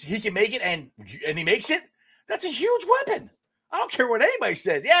knows he can make it and he makes it, that's a huge weapon. I don't care what anybody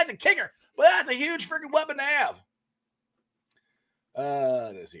says. Yeah, it's a kicker, but that's a huge freaking weapon to have.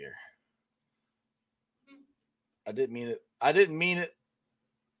 This here. I didn't mean it.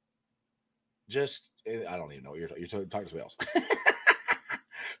 Just, I don't even know. You're talking to somebody else.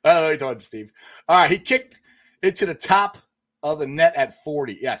 I don't know. You're talking to Steve. All right. He kicked it to the top of the net at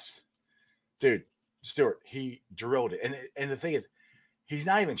 40. Yes. Dude, Stuart, he drilled it. And the thing is, he's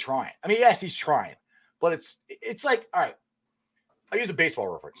not even trying. I mean, yes, he's trying, but it's like, all right, I'll use a baseball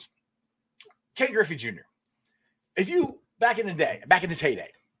reference. Ken Griffey Jr. Back in his heyday,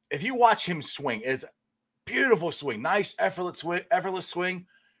 if you watch him swing, is beautiful swing, nice, effortless swing,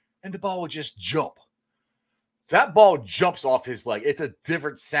 and the ball would just jump. That ball jumps off his leg. It's a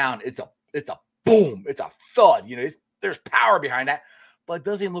different sound. It's a boom. It's a thud. There's power behind that, but it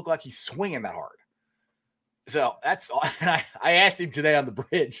doesn't look like he's swinging that hard. So that's all. And I asked him today on the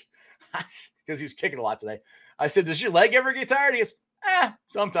bridge because he was kicking a lot today. I said, "Does your leg ever get tired?" He goes,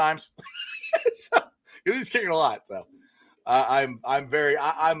 sometimes. So, he was kicking a lot. So I'm geeking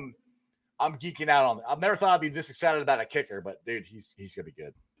out on it. I've never thought I'd be this excited about a kicker, but dude, he's gonna be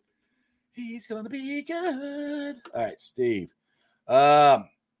good. He's gonna be good. All right, Steve.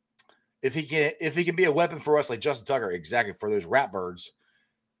 If he can be a weapon for us like Justin Tucker, exactly, for those Ratbirds,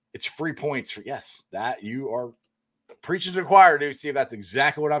 it's free points for that you are preaching to the choir, dude. Steve, that's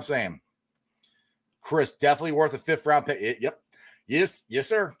exactly what I'm saying. Chris, definitely worth a 5th round pick. Yep. Yes,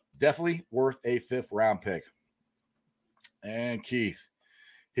 sir. Definitely worth a 5th round pick. And Keith,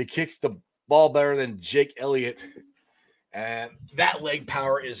 he kicks the ball better than Jake Elliott. And that leg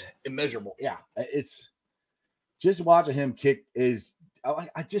power is immeasurable. Yeah, it's just watching him kick is I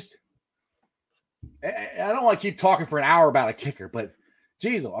don't want to keep talking for an hour about a kicker, but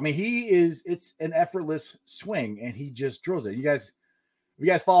geez, I mean, it's an effortless swing and he just drills it. If you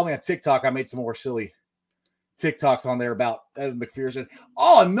guys follow me on TikTok, I made some more silly TikToks on there about Evan McPherson.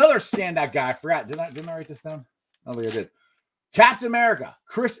 Oh, another standout guy. I forgot. Didn't I write this down? I don't think I did. Captain America,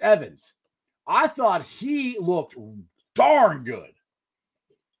 Chris Evans. I thought he looked darn good.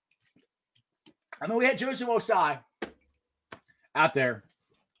 I mean, we had Joseph Osai out there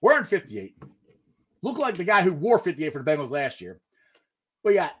wearing 58. Looked like the guy who wore 58 for the Bengals last year.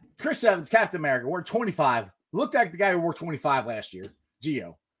 We got Chris Evans, Captain America, wore 25. Looked like the guy who wore 25 last year,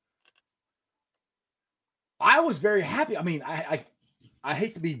 Gio. I was very happy. I mean, I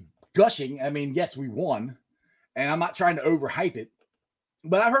hate to be gushing. I mean, yes, we won, and I'm not trying to overhype it,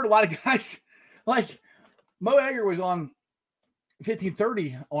 but I've heard a lot of guys like Mo Egger was on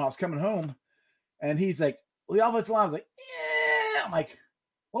 1530 when I was coming home, and he's like, well, the offensive line was like, yeah. I'm like,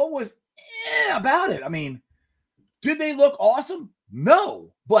 what was about it? I mean, did they look awesome?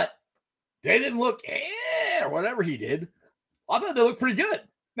 No, but they didn't look or whatever he did. I thought they looked pretty good.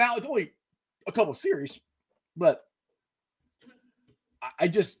 Now, it's only a couple series, but I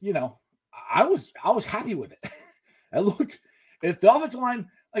just, I was happy with it. I looked, if the offensive line,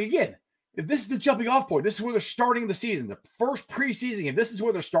 like again, if this is the jumping off point, this is where they're starting the season, the first preseason, if this is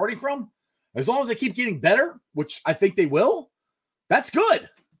where they're starting from, as long as they keep getting better, which I think they will, that's good.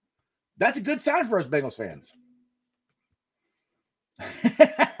 That's a good sign for us Bengals fans.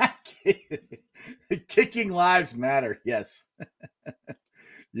 Kicking lives matter. Yes.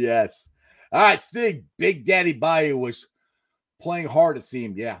 Yes. All right, Stig, Big Daddy Bayou was playing hard, it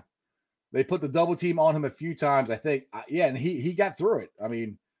seemed. Yeah. They put the double team on him a few times, I think. Yeah, and he got through it. I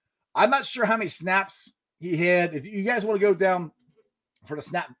mean, I'm not sure how many snaps he had. If you guys want to go down for the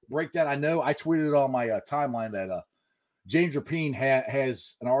snap breakdown, I know I tweeted it on my timeline that James Rapine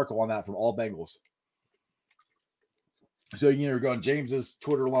has an article on that from All Bengals. So you can either go on James's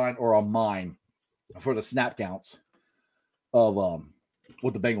Twitter line or on mine for the snap counts of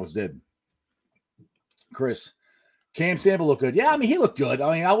what the Bengals did. Chris, Cam Sample looked good. Yeah, I mean, he looked good.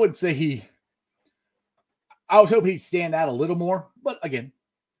 I mean, I wouldn't say I was hoping he'd stand out a little more, but again,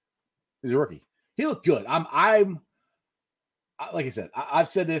 he's a rookie. He looked good. I'm like I said, I've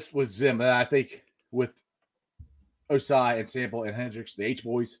said this with Zim, and I think with Osai and Sample and Hendricks, the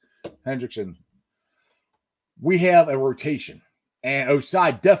H-boys, Hendrickson, we have a rotation, and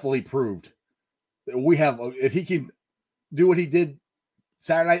Osai definitely proved that we have. If he can do what he did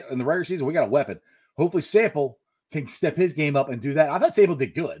Saturday night in the regular season, we got a weapon. Hopefully, Sample can step his game up and do that. I thought Sample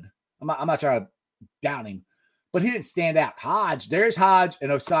did good. I'm not trying to down him, but he didn't stand out. Darius Hodge and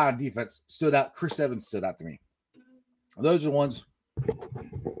Osai on defense stood out. Chris Evans stood out to me. Those are the ones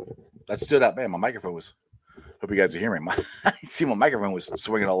that stood up. Man, my microphone was. Hope you guys are hearing me. I see my microphone was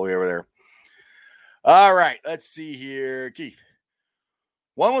swinging all the way over there. All right, let's see here, Keith.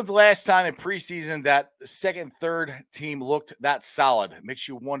 When was the last time in preseason that the second, third team looked that solid? Makes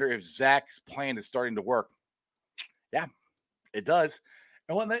you wonder if Zach's plan is starting to work. Yeah, it does.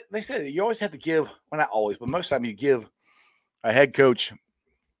 And when they said you always have to give, well, not always, but most of the time you give a head coach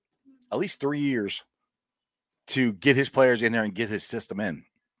at least 3 years to get his players in there and get his system in.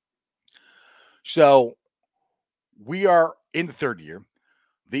 So we are in the third year.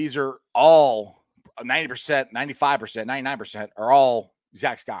 These are all 90%, 95%, 99% are all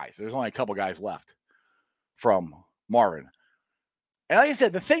Zach's guys. There's only a couple guys left from Marvin. And like I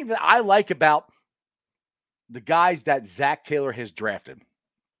said, the thing that I like about the guys that Zach Taylor has drafted,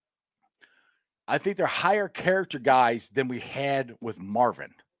 I think they're higher character guys than we had with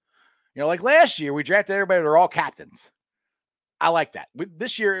Marvin. You know, like last year, we drafted everybody. They're all captains. I like that.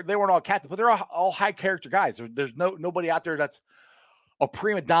 This year, they weren't all captains, but they're all high character guys. There's nobody out there that's a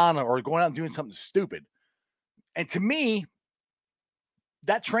prima donna or going out and doing something stupid. And to me,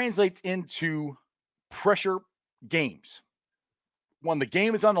 that translates into pressure games. When the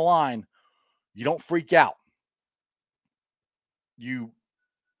game is on the line, you don't freak out. You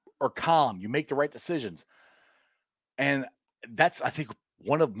are calm. You make the right decisions. And that's, I think,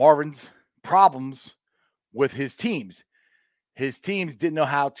 one of Marvin's problems with his teams. His teams didn't know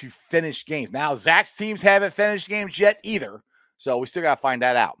how to finish games. Now, Zach's teams haven't finished games yet either. So we still got to find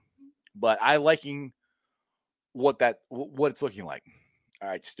that out. But I liking what it's looking like. All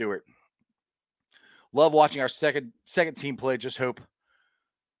right, Stuart. Love watching our second team play. Just hope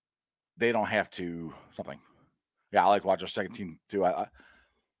they don't have to something. Yeah, I like watching our second team too.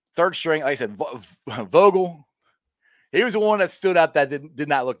 Third string, like I said, Vogel. He was the one that stood out that did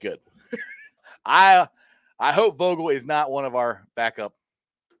not look good. I hope Vogel is not one of our backup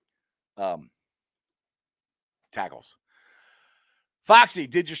tackles. Foxy,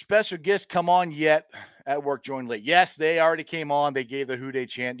 did your special guest come on yet at work? Joined late. Yes, they already came on. They gave the Who Dey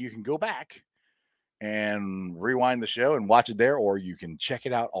chant. You can go back and rewind the show and watch it there, or you can check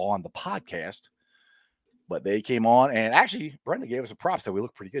it out on the podcast. But they came on, and actually, Brenda gave us a props that we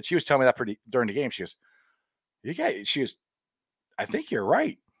look pretty good. She was telling me that during the game. She goes, I think you're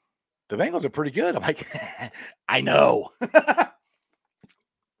right. The Bengals are pretty good. I'm like, I know.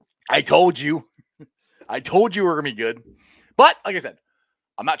 I told you. I told you we were going to be good. But, like I said,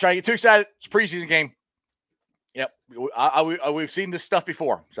 I'm not trying to get too excited. It's a preseason game. Yep. We've seen this stuff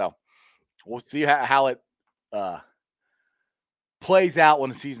before. So, we'll see how it plays out when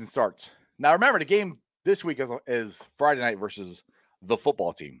the season starts. Now, remember, the game this week is Friday night versus the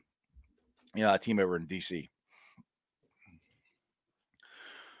football team. You know, a team over in D.C.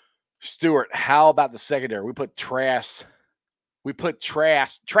 Stuart, how about the secondary? We put trash,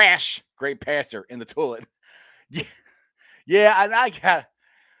 great passer in the toilet. Yeah, and I got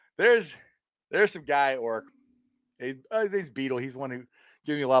there's some guy at work. His name's Beetle. He's the one who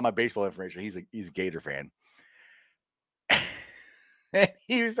gives me a lot of my baseball information. He's a Gator fan. And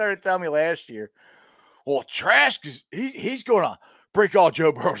he started telling me last year, well, Trash, he's going to break all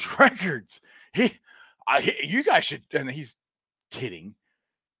Joe Burrow's records. You guys should, and he's kidding.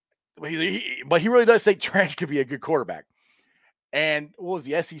 But he really does think Trash could be a good quarterback. And what was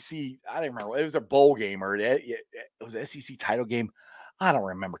the SEC? I don't remember. It was a bowl game or it was an SEC title game. I don't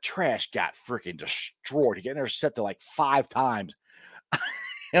remember. Trash got freaking destroyed. He got intercepted like 5 times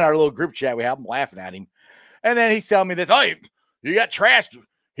in our little group chat. We have him laughing at him. And then he's telling me this, oh, you got Trash.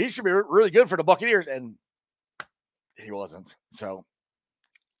 He's going to be really good for the Buccaneers. And he wasn't. So,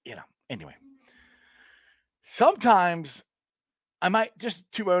 anyway. Sometimes I might just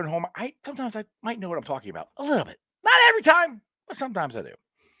to my own home. Sometimes I might know what I'm talking about a little bit. Not every time, but sometimes I do.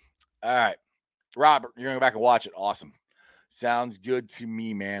 All right. Robert, you're going to go back and watch it. Awesome. Sounds good to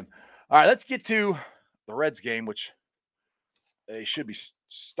me, man. All right, let's get to the Reds game, which they should be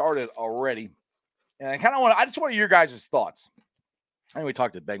started already. And I just want to hear your guys' thoughts. I know we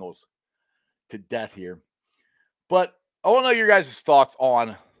talked to Bengals to death here. But I want to know your guys' thoughts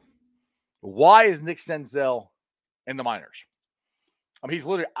on why is Nick Senzel in the minors? I mean, he's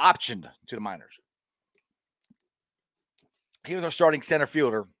literally optioned to the minors. He was our starting center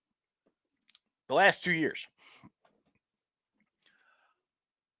fielder the last 2 years.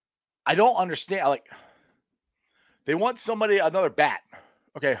 I don't understand. They want another bat.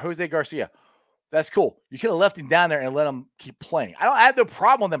 Okay, Jose Garcia. That's cool. You could have left him down there and let him keep playing. I have no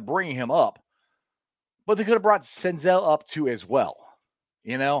problem with them bringing him up, but they could have brought Senzel up too as well,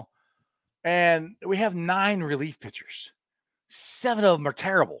 And we have 9 relief pitchers. 7 of them are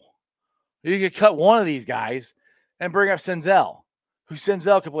terrible. You could cut one of these guys and bring up Senzel, who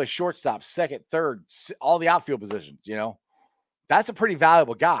Senzel can play shortstop, second, third, all the outfield positions, you know. That's a pretty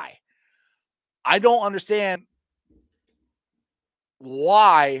valuable guy. I don't understand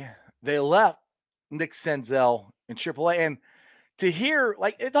why they left Nick Senzel in AAA. And to hear,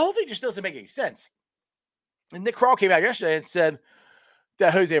 like, the whole thing just doesn't make any sense. And Nick Krall came out yesterday and said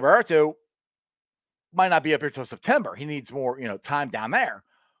that Jose Barreto might not be up here until September. He needs more, time down there.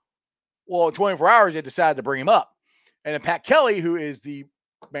 Well, in 24 hours, they decided to bring him up. And then Pat Kelly, who is the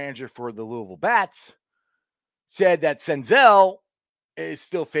manager for the Louisville Bats, said that Senzel is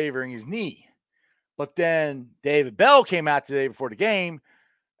still favoring his knee. But then David Bell came out today before the game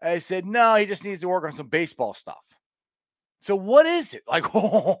and said, no, he just needs to work on some baseball stuff. So what is it? Like,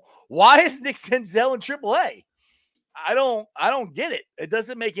 why is Nick Senzel in AAA? I don't get it. It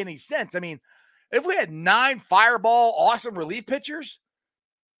doesn't make any sense. I mean, if we had 9 fireball, awesome relief pitchers,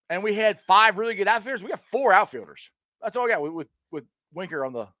 and we had 5 really good outfielders, we got 4 outfielders. That's all we got with Winker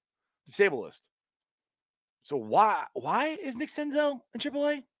on the disabled list. So why is Nick Senzel in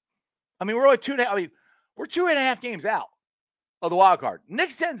AAA? I mean, we're only 2.5 games out of the wild card. Nick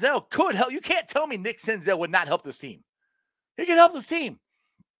Senzel could help. You can't tell me Nick Senzel would not help this team. He can help this team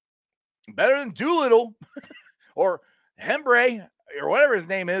better than Doolittle or Hembree or whatever his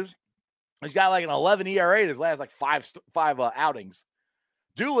name is. He's got like an 11 ERA in his last like five outings.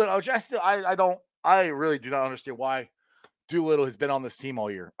 Doolittle, which I really do not understand why Doolittle has been on this team all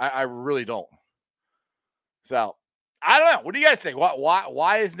year. I really don't. So I don't know. What do you guys think?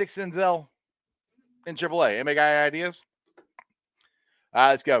 Why is Nick Senzel in AAA? Anybody got any ideas?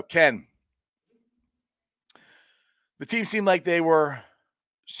 Let's go. Ken. The team seemed like they were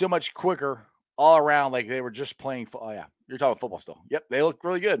so much quicker all around, like they were just playing. Oh, yeah. You're talking football still. Yep. They look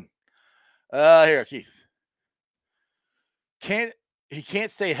really good. Here, Keith. He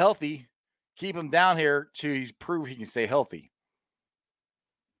can't stay healthy. Keep him down here till he's proved he can stay healthy.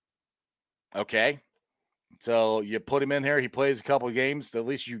 Okay. So you put him in here. He plays a couple of games. At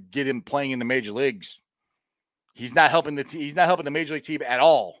least you get him playing in the major leagues. He's not helping he's not helping the major league team at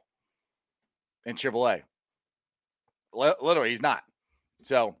all in AAA. Literally, he's not.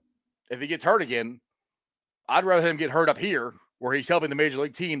 So if he gets hurt again, I'd rather him get hurt up here where he's helping the major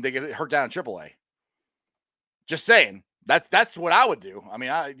league team than get hurt down in AAA. Just saying. That's what I would do. I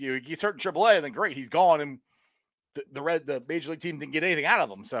mean, he gets hurt in AAA, and then great, he's gone, and the major league team didn't get anything out of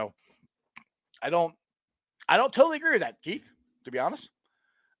him. So I don't totally agree with that, Keith, to be honest.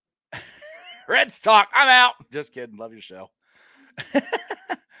 Reds talk. I'm out. Just kidding. Love your show.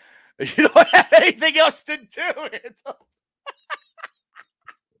 You don't have anything else to do.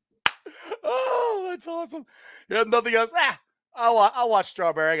 Oh, that's awesome. You have nothing else. I'll watch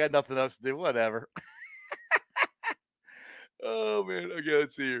Strawberry. I got nothing else to do. Whatever. Oh, man. Okay,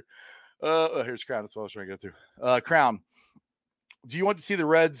 let's see here. Here's Crown. That's what I was trying to get to. Crown, do you want to see the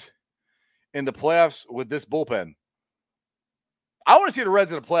Reds in the playoffs with this bullpen? I want to see the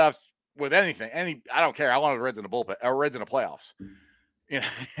Reds in the playoffs with anything. I don't care. I want the Reds in the bullpen or Reds in the playoffs. You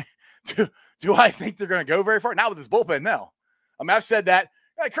know, do I think they're going to go very far? Not with this bullpen, no. I mean, I've said that.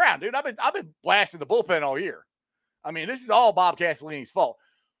 Like, Crown, dude, I've been blasting the bullpen all year. I mean, this is all Bob Castellini's fault.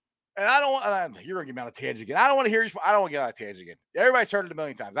 And you're going to get me on a tangent again. I don't want to hear you. I don't want to get on a tangent again. Everybody's heard it a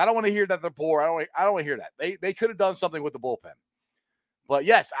million times. I don't want to hear that they're poor. I don't want to hear that. They could have done something with the bullpen. But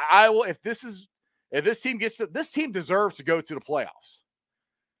yes, I will. If this team deserves to go to the playoffs.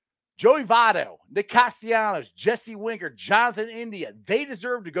 Joey Votto, Nick Castellanos, Jesse Winker, Jonathan India, they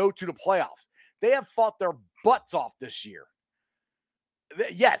deserve to go to the playoffs. They have fought their butts off this year.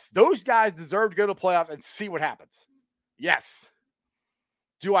 Yes, those guys deserve to go to the playoffs and see what happens. Yes.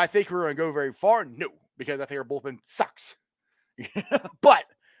 Do I think we're going to go very far? No, because I think our bullpen sucks. But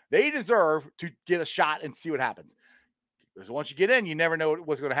they deserve to get a shot and see what happens. Because once you get in, you never know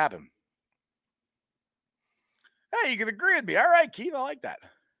what's going to happen. Hey, you can agree with me. All right, Keith, I like that.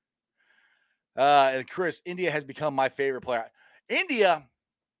 And Chris, India has become my favorite player. India,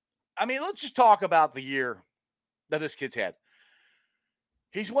 I mean, let's just talk about the year that this kid's had.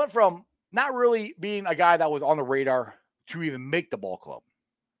 He's went from not really being a guy that was on the radar to even make the ball club.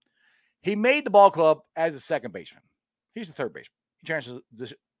 He made the ball club as a second baseman. He's the third baseman. He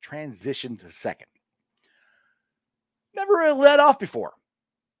transitioned to second. Never really led off before.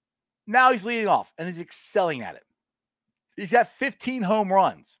 Now he's leading off, and he's excelling at it. He's at 15 home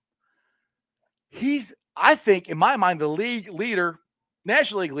runs. He's, I think, in my mind, the league leader,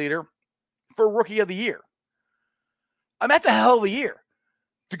 National League leader for Rookie of the Year. I mean, that's a hell of a year.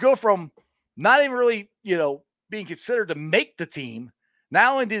 To go from not even really, being considered to make the team.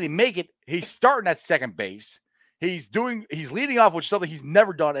 Not only did he make it, he's starting at second base. He's leading off with something he's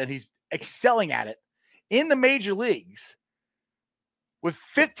never done, and he's excelling at it in the major leagues with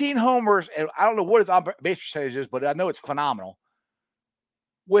 15 homers, and I don't know what his on-base percentage is, but I know it's phenomenal.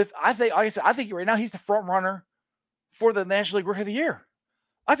 I think right now he's the front runner for the National League Rookie of the Year.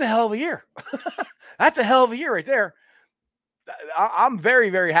 That's a hell of a year. That's a hell of a year right there. I'm very,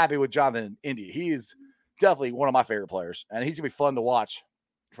 very happy with Jonathan India. He is definitely one of my favorite players, and he's going to be fun to watch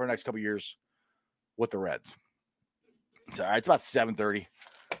for the next couple of years with the Reds. So, all right, it's about 7:30.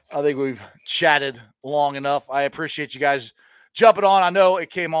 I think we've chatted long enough. I appreciate you guys jumping on. I know it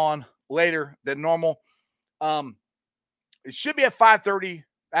came on later than normal. It should be at 5:30.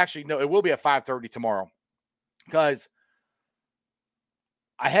 Actually, no, it will be at 5:30 tomorrow because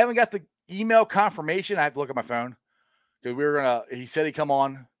I haven't got the email confirmation. I have to look at my phone because he said he'd come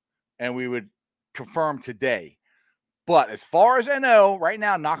on and we would confirm today. But as far as I know, right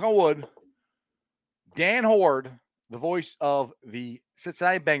now, knock on wood, Dan Hoard, the voice of the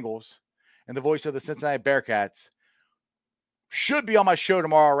Cincinnati Bengals and the voice of the Cincinnati Bearcats, should be on my show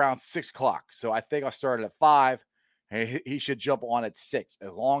tomorrow around 6 o'clock. So I think I'll start at 5. And he should jump on at 6,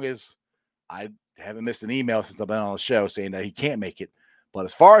 as long as I haven't missed an email since I've been on the show saying that he can't make it. But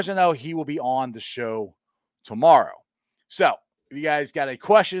as far as I know, he will be on the show tomorrow. So if you guys got any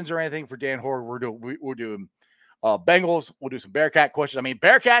questions or anything for Dan Hoard, we're doing Bengals. We'll do some Bearcat questions. I mean,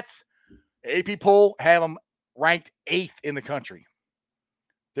 Bearcats, AP poll have them ranked 8th in the country.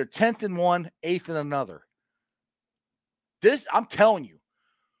 They're 10th in one, 8th in another. This, I'm telling you,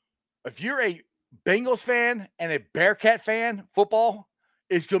 if you're a Bengals fan and a Bearcat fan, football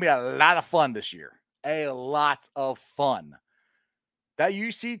is going to be a lot of fun this year. A lot of fun. That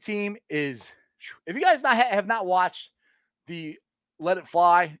UC team is, if you guys have not watched the Let It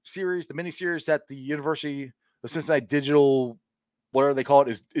Fly series, the mini-series that the University of Cincinnati Digital, whatever they call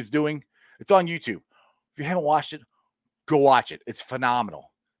it, is doing, it's on YouTube. If you haven't watched it, go watch it. It's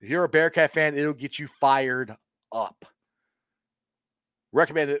phenomenal. If you're a Bearcat fan, it'll get you fired up.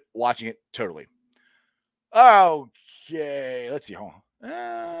 Recommend it, watching it totally. Okay, let's see. Hold on.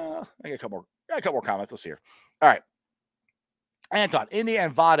 I got a couple more comments. Let's see here. All right. Anton, India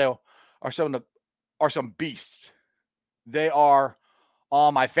and Votto are some beasts. They are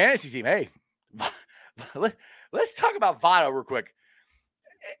on my fantasy team. Hey, let's talk about Votto real quick.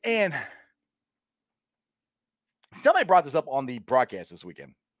 And somebody brought this up on the broadcast this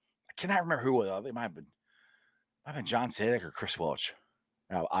weekend. I cannot remember who it was. It might have been John Sadek or Chris Welch.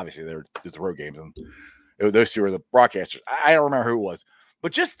 Now, obviously, it's the road games, and those two are the broadcasters. I don't remember who it was.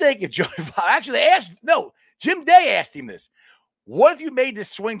 But just think if Joey Votto, actually Jim Day asked him this. What if you made this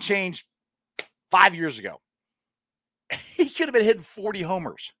swing change 5 years ago? He could have been hitting 40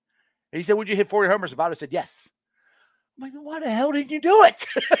 homers. And he said, would you hit 40 homers? Votto said, yes. I'm like, why the hell didn't you do it?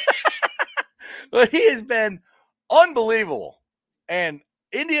 But he has been unbelievable. And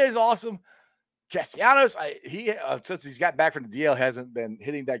India is awesome. Castellanos, since he's got back from the DL, hasn't been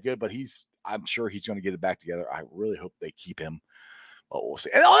hitting that good, but I'm sure he's going to get it back together. I really hope they keep him. But we'll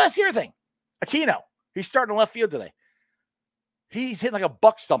see. And that's the other thing. Aquino, he's starting in left field today. He's hitting like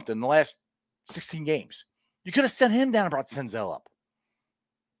 $1 something in the last 16 games. You could have sent him down and brought Senzel up.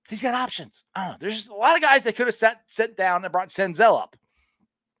 He's got options. I don't know. There's just a lot of guys that could have sent down and brought Senzel up.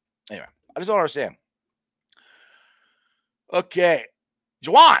 Anyway, I just don't understand. Okay.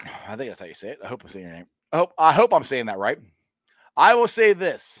 Juwan, I think that's how you say it. I hope I'm saying your name. I hope I'm saying that right. I will say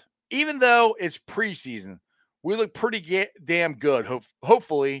this. Even though it's preseason, we look pretty damn good.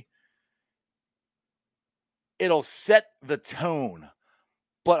 Hopefully, it'll set the tone.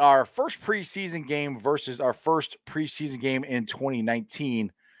 But our first preseason game versus our first preseason game in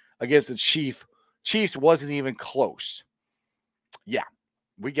 2019 against the Chiefs wasn't even close. Yeah,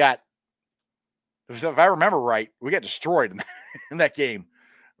 we got, if I remember right, we got destroyed in that game.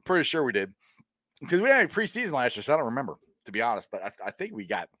 I'm pretty sure we did. Because we had a preseason last year, so I don't remember, to be honest. But I think we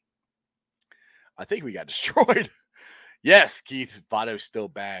got destroyed. Yes, Keith, Votto still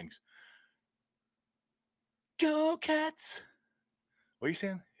bangs. Go Cats. What are you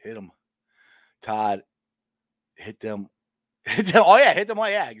saying? Hit them. Todd, hit them. Hit them. Oh, yeah, hit them.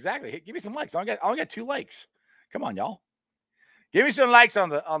 Yeah, exactly. Give me some likes. I only got 2 likes. Come on, y'all. Give me some likes on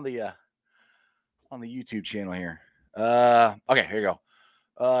the YouTube channel here. Okay, here you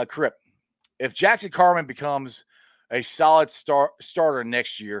go. Crip. If Jackson Carman becomes a solid starter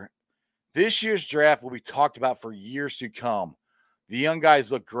next year, this year's draft will be talked about for years to come. The young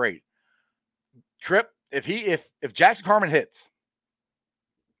guys look great. Crip, if Jackson Carman hits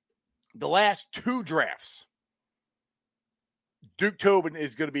the last 2 drafts, Duke Tobin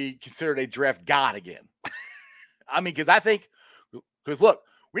is going to be considered a draft god again. I mean, because look,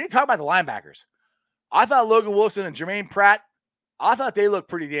 we didn't talk about the linebackers. I thought Logan Wilson and Jermaine Pratt, I thought they looked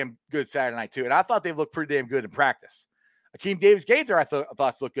pretty damn good Saturday night too, and I thought they looked pretty damn good in practice. Akeem Davis-Gaither, I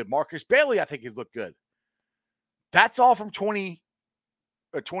thought looked good. Marcus Bailey, I think he's looked good. That's all from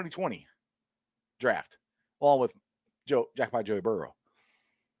 2020 draft, along with Jackpot Joey Burrow.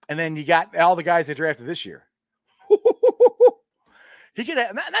 And then you got all the guys they drafted this year. He could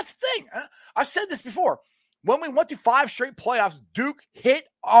have, that's the thing. I've said this before. When we went to 5 straight playoffs, Duke hit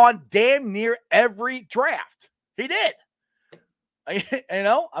on damn near every draft. He did. You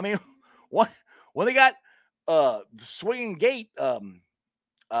know, I mean, when they got the swinging gate,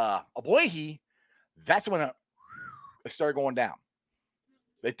 Abwehi, that's when it started going down.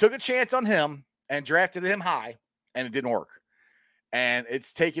 They took a chance on him and drafted him high, and it didn't work. And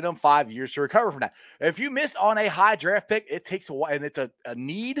it's taken them 5 years to recover from that. If you miss on a high draft pick, it takes a while, and it's a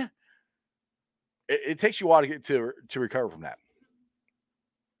need. It takes you a while to get to recover from that.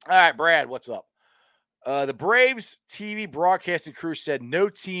 All right, Brad, what's up? The Braves TV broadcasting crew said no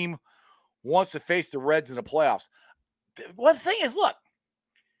team wants to face the Reds in the playoffs. Well, the thing is, look,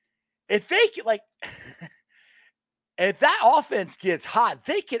 if they get if that offense gets hot,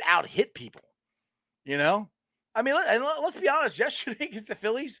 they can out-hit people, you know? I mean, let's be honest, yesterday against the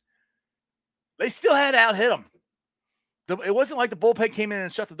Phillies, they still had to out-hit them. It wasn't like the bullpen came in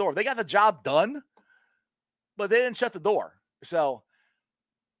and shut the door. They got the job done, but they didn't shut the door. So,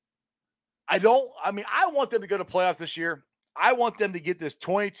 I want them to go to playoffs this year. I want them to get this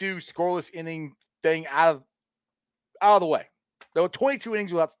 22 scoreless inning thing out of the way. There were 22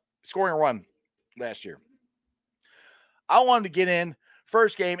 innings without scoring a run last year. I want them to get in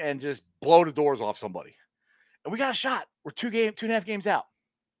first game and just blow the doors off somebody. And we got a shot. We're 2.5 games out.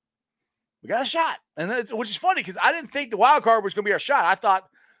 We got a shot. And which is funny because I didn't think the wild card was going to be our shot. I thought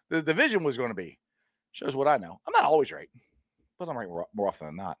the division was going to be. Shows what I know. I'm not always right, but I'm right more often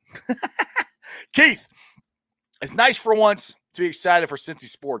than not. Keith, it's nice for once to be excited for Cincy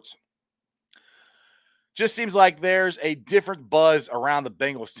sports. Just seems like there's a different buzz around the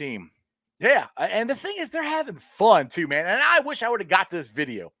Bengals team. Yeah, and the thing is, they're having fun too, man. And I wish I would have got this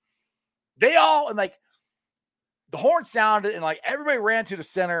video. They all, and like, the horn sounded, and like everybody ran to the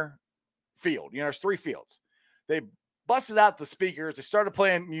center field. You know, there's 3 fields. They busted out the speakers. They started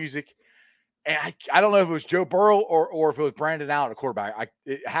playing music. And I don't know if it was Joe Burrow or if it was Brandon Allen, a quarterback.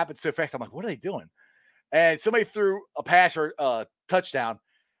 It happened so fast. I'm like, what are they doing? And somebody threw a pass or a touchdown,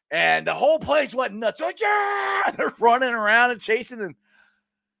 and the whole place went nuts. Like, yeah! They're running around and chasing, and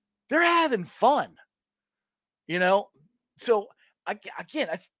they're having fun. You know? So, again,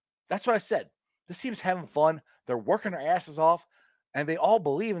 that's what I said. This team's having fun. They're working their asses off, and they all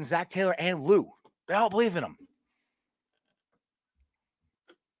believe in Zach Taylor and Lou. They all believe in them.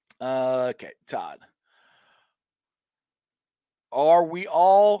 Okay, Todd. Are we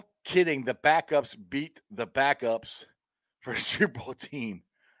all kidding? The backups beat the backups for the Super Bowl team.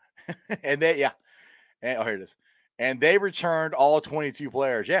 And they, yeah. And, here it is. And they returned all 22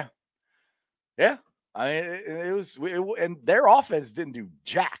 players. Yeah. Yeah. I mean, it was, and their offense didn't do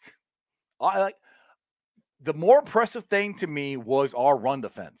jack. The more impressive thing to me was our run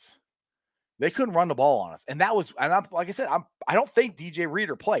defense. They couldn't run the ball on us. And that was, and like I said, I don't think DJ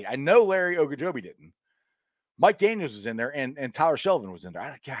Reader played. I know Larry Ogunjobi didn't. Mike Daniels was in there, and Tyler Shelvin was in there.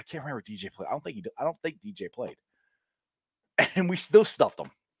 I can't remember DJ played. I don't think DJ played. And we still stuffed them.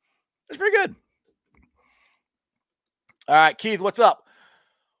 It's pretty good. All right, Keith, what's up?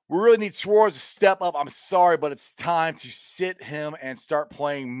 We really need Schwartz to step up. I'm sorry, but it's time to sit him and start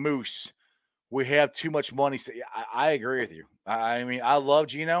playing Moose. We have too much money. So, yeah, I agree with you. I mean, I love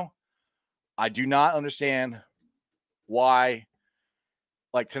Geno. I do not understand why,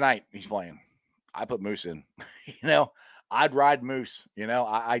 like tonight, he's playing. I put Moose in. You know, I'd ride Moose. You know,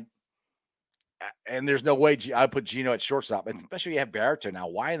 and there's no way I put Geno at shortstop, and especially you have Barrett now.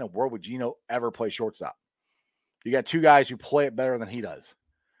 Why in the world would Geno ever play shortstop? You got 2 guys who play it better than he does,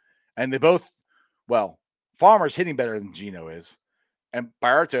 and they both, well, Farmer's hitting better than Geno is, and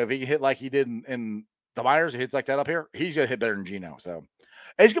Barrett, if he can hit like he did in the minors, he hits like that up here, he's gonna hit better than Geno. So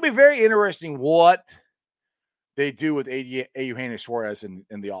it's gonna be very interesting what they do with Eugenio Suarez in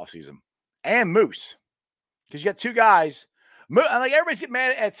the offseason. And Moose, because you got 2 guys. Like everybody's getting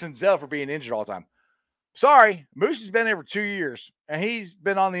mad at Senzel for being injured all the time. Sorry, Moose has been there for 2 years, and he's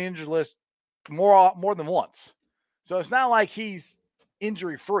been on the injured list more than once. So it's not like he's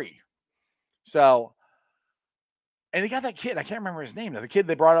injury free. So, and they got that kid. I can't remember his name now. The kid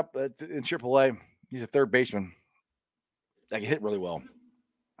they brought up in AAA. He's a third baseman. That can hit really well.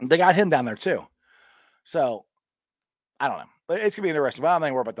 They got him down there too. So I don't know. It's gonna be interesting. But I don't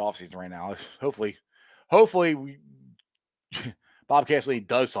think we're about the offseason right now. Hopefully Bob Castellini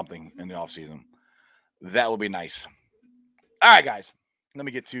does something in the offseason. That would be nice. All right, guys. Let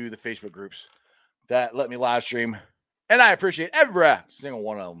me get to the Facebook groups that let me live stream. And I appreciate every single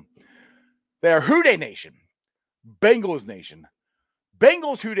one of them. They're Houday Nation, Bengals Nation,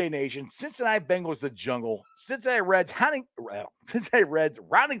 Bengals Houday Nation, Cincinnati Bengals the Jungle, Cincinnati Reds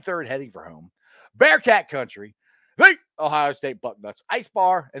rounding third, heading for home, Bearcat Country, the Ohio State Bucknuts, Ice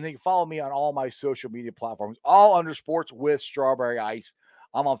Bar, and then you can follow me on all my social media platforms, all under Sports with Strawberry Ice.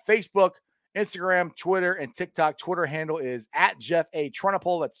 I'm on Facebook, Instagram, Twitter, and TikTok. Twitter handle is at Jeff A.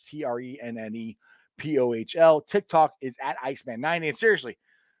 Trennepohl. That's TRENNEPOHL. TikTok is at Iceman90. And seriously,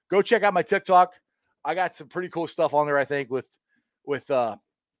 go check out my TikTok. I got some pretty cool stuff on there, I think, with the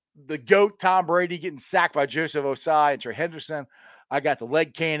GOAT Tom Brady getting sacked by Joseph Osai and Trey Henderson. I got the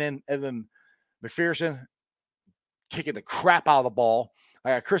leg cannon, and then McPherson kicking the crap out of the ball.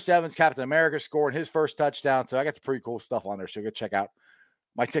 I got Chris Evans, Captain America, scoring his first touchdown. So I got some pretty cool stuff on there. So go check out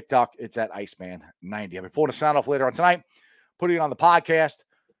my TikTok. It's at Iceman90. I'll be pulling a sound off later on tonight, putting it on the podcast.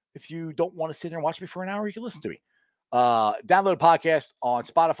 If you don't want to sit there and watch me for an hour, you can listen to me. Download a podcast on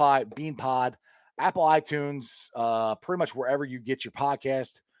Spotify, BeanPod, Apple iTunes, pretty much wherever you get your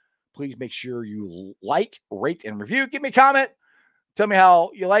podcast. Please make sure you like, rate, and review. Give me a comment. Tell me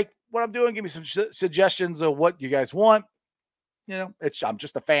how you like what I'm doing. Give me some suggestions of what you guys want. You know, I'm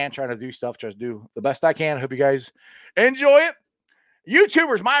just a fan trying to do stuff, trying to do the best I can. I hope you guys enjoy it.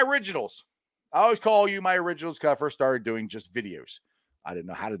 YouTubers, my originals. I always call you my originals because I first started doing just videos. I didn't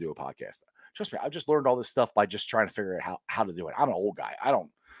know how to do a podcast. Trust me, I just learned all this stuff by just trying to figure out how to do it. I'm an old guy. I don't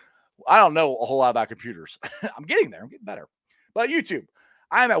know a whole lot about computers. I'm getting there. I'm getting better. But YouTube,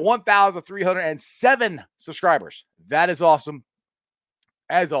 I am at 1,307 subscribers. That is awesome.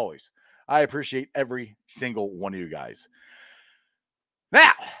 As always, I appreciate every single one of you guys.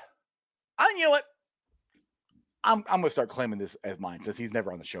 Now, you know what? I'm going to start claiming this as mine since he's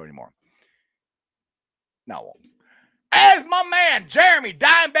never on the show anymore. No, I won't. As my man, Jeremy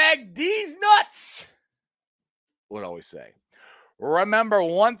Dimebag D's Nuts would always say, remember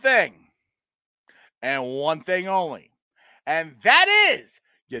one thing and one thing only. And that is,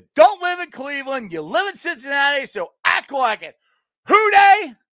 you don't live in Cleveland, you live in Cincinnati, so act like it. Houday!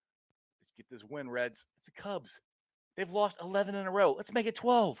 Let's get this win, Reds. It's the Cubs. They've lost 11 in a row. Let's make it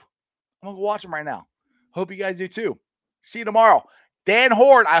 12. I'm going to go watch them right now. Hope you guys do too. See you tomorrow. Dan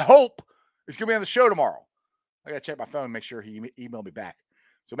Horde, I hope, is going to be on the show tomorrow. I got to check my phone and make sure he emailed me back.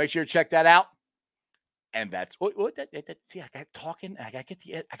 So make sure you check that out. And that's see, I got talking. I got to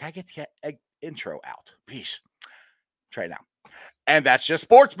get the intro out. Peace. Try it now. And that's just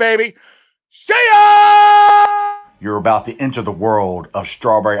sports, baby. See ya! You're about to enter the world of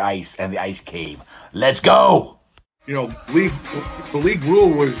Strawberry Ice and the Ice Cave. Let's go! You know, the league rule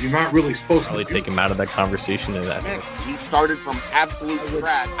was you're not really supposed to take him out of that conversation. And that he started from absolute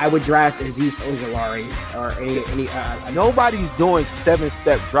trash. I would draft Azeez Ojulari or any. Nobody's doing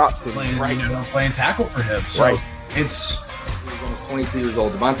 7-step drops in playing tackle for him. So it's. He's almost 22 years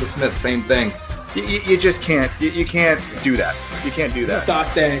old. Devonta Smith, same thing. You just can't. You can't do that. You can't do that. I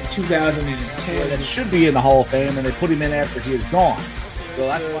thought that 2010 that should be in the Hall of Fame, and they put him in after he is gone. So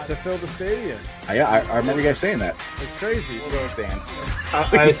that's to fill the stadium. I remember you guys saying that. It's crazy.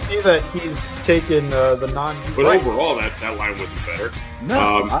 I see that he's taken the non. But overall, that line wasn't better.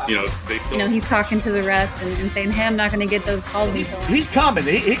 No, he's talking to the refs and saying, "Hey, I'm not going to get those calls." He's coming.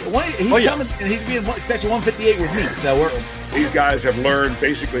 He's coming, and he's being section 158 with me. So these guys have learned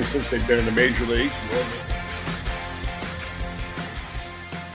basically since they've been in the major leagues.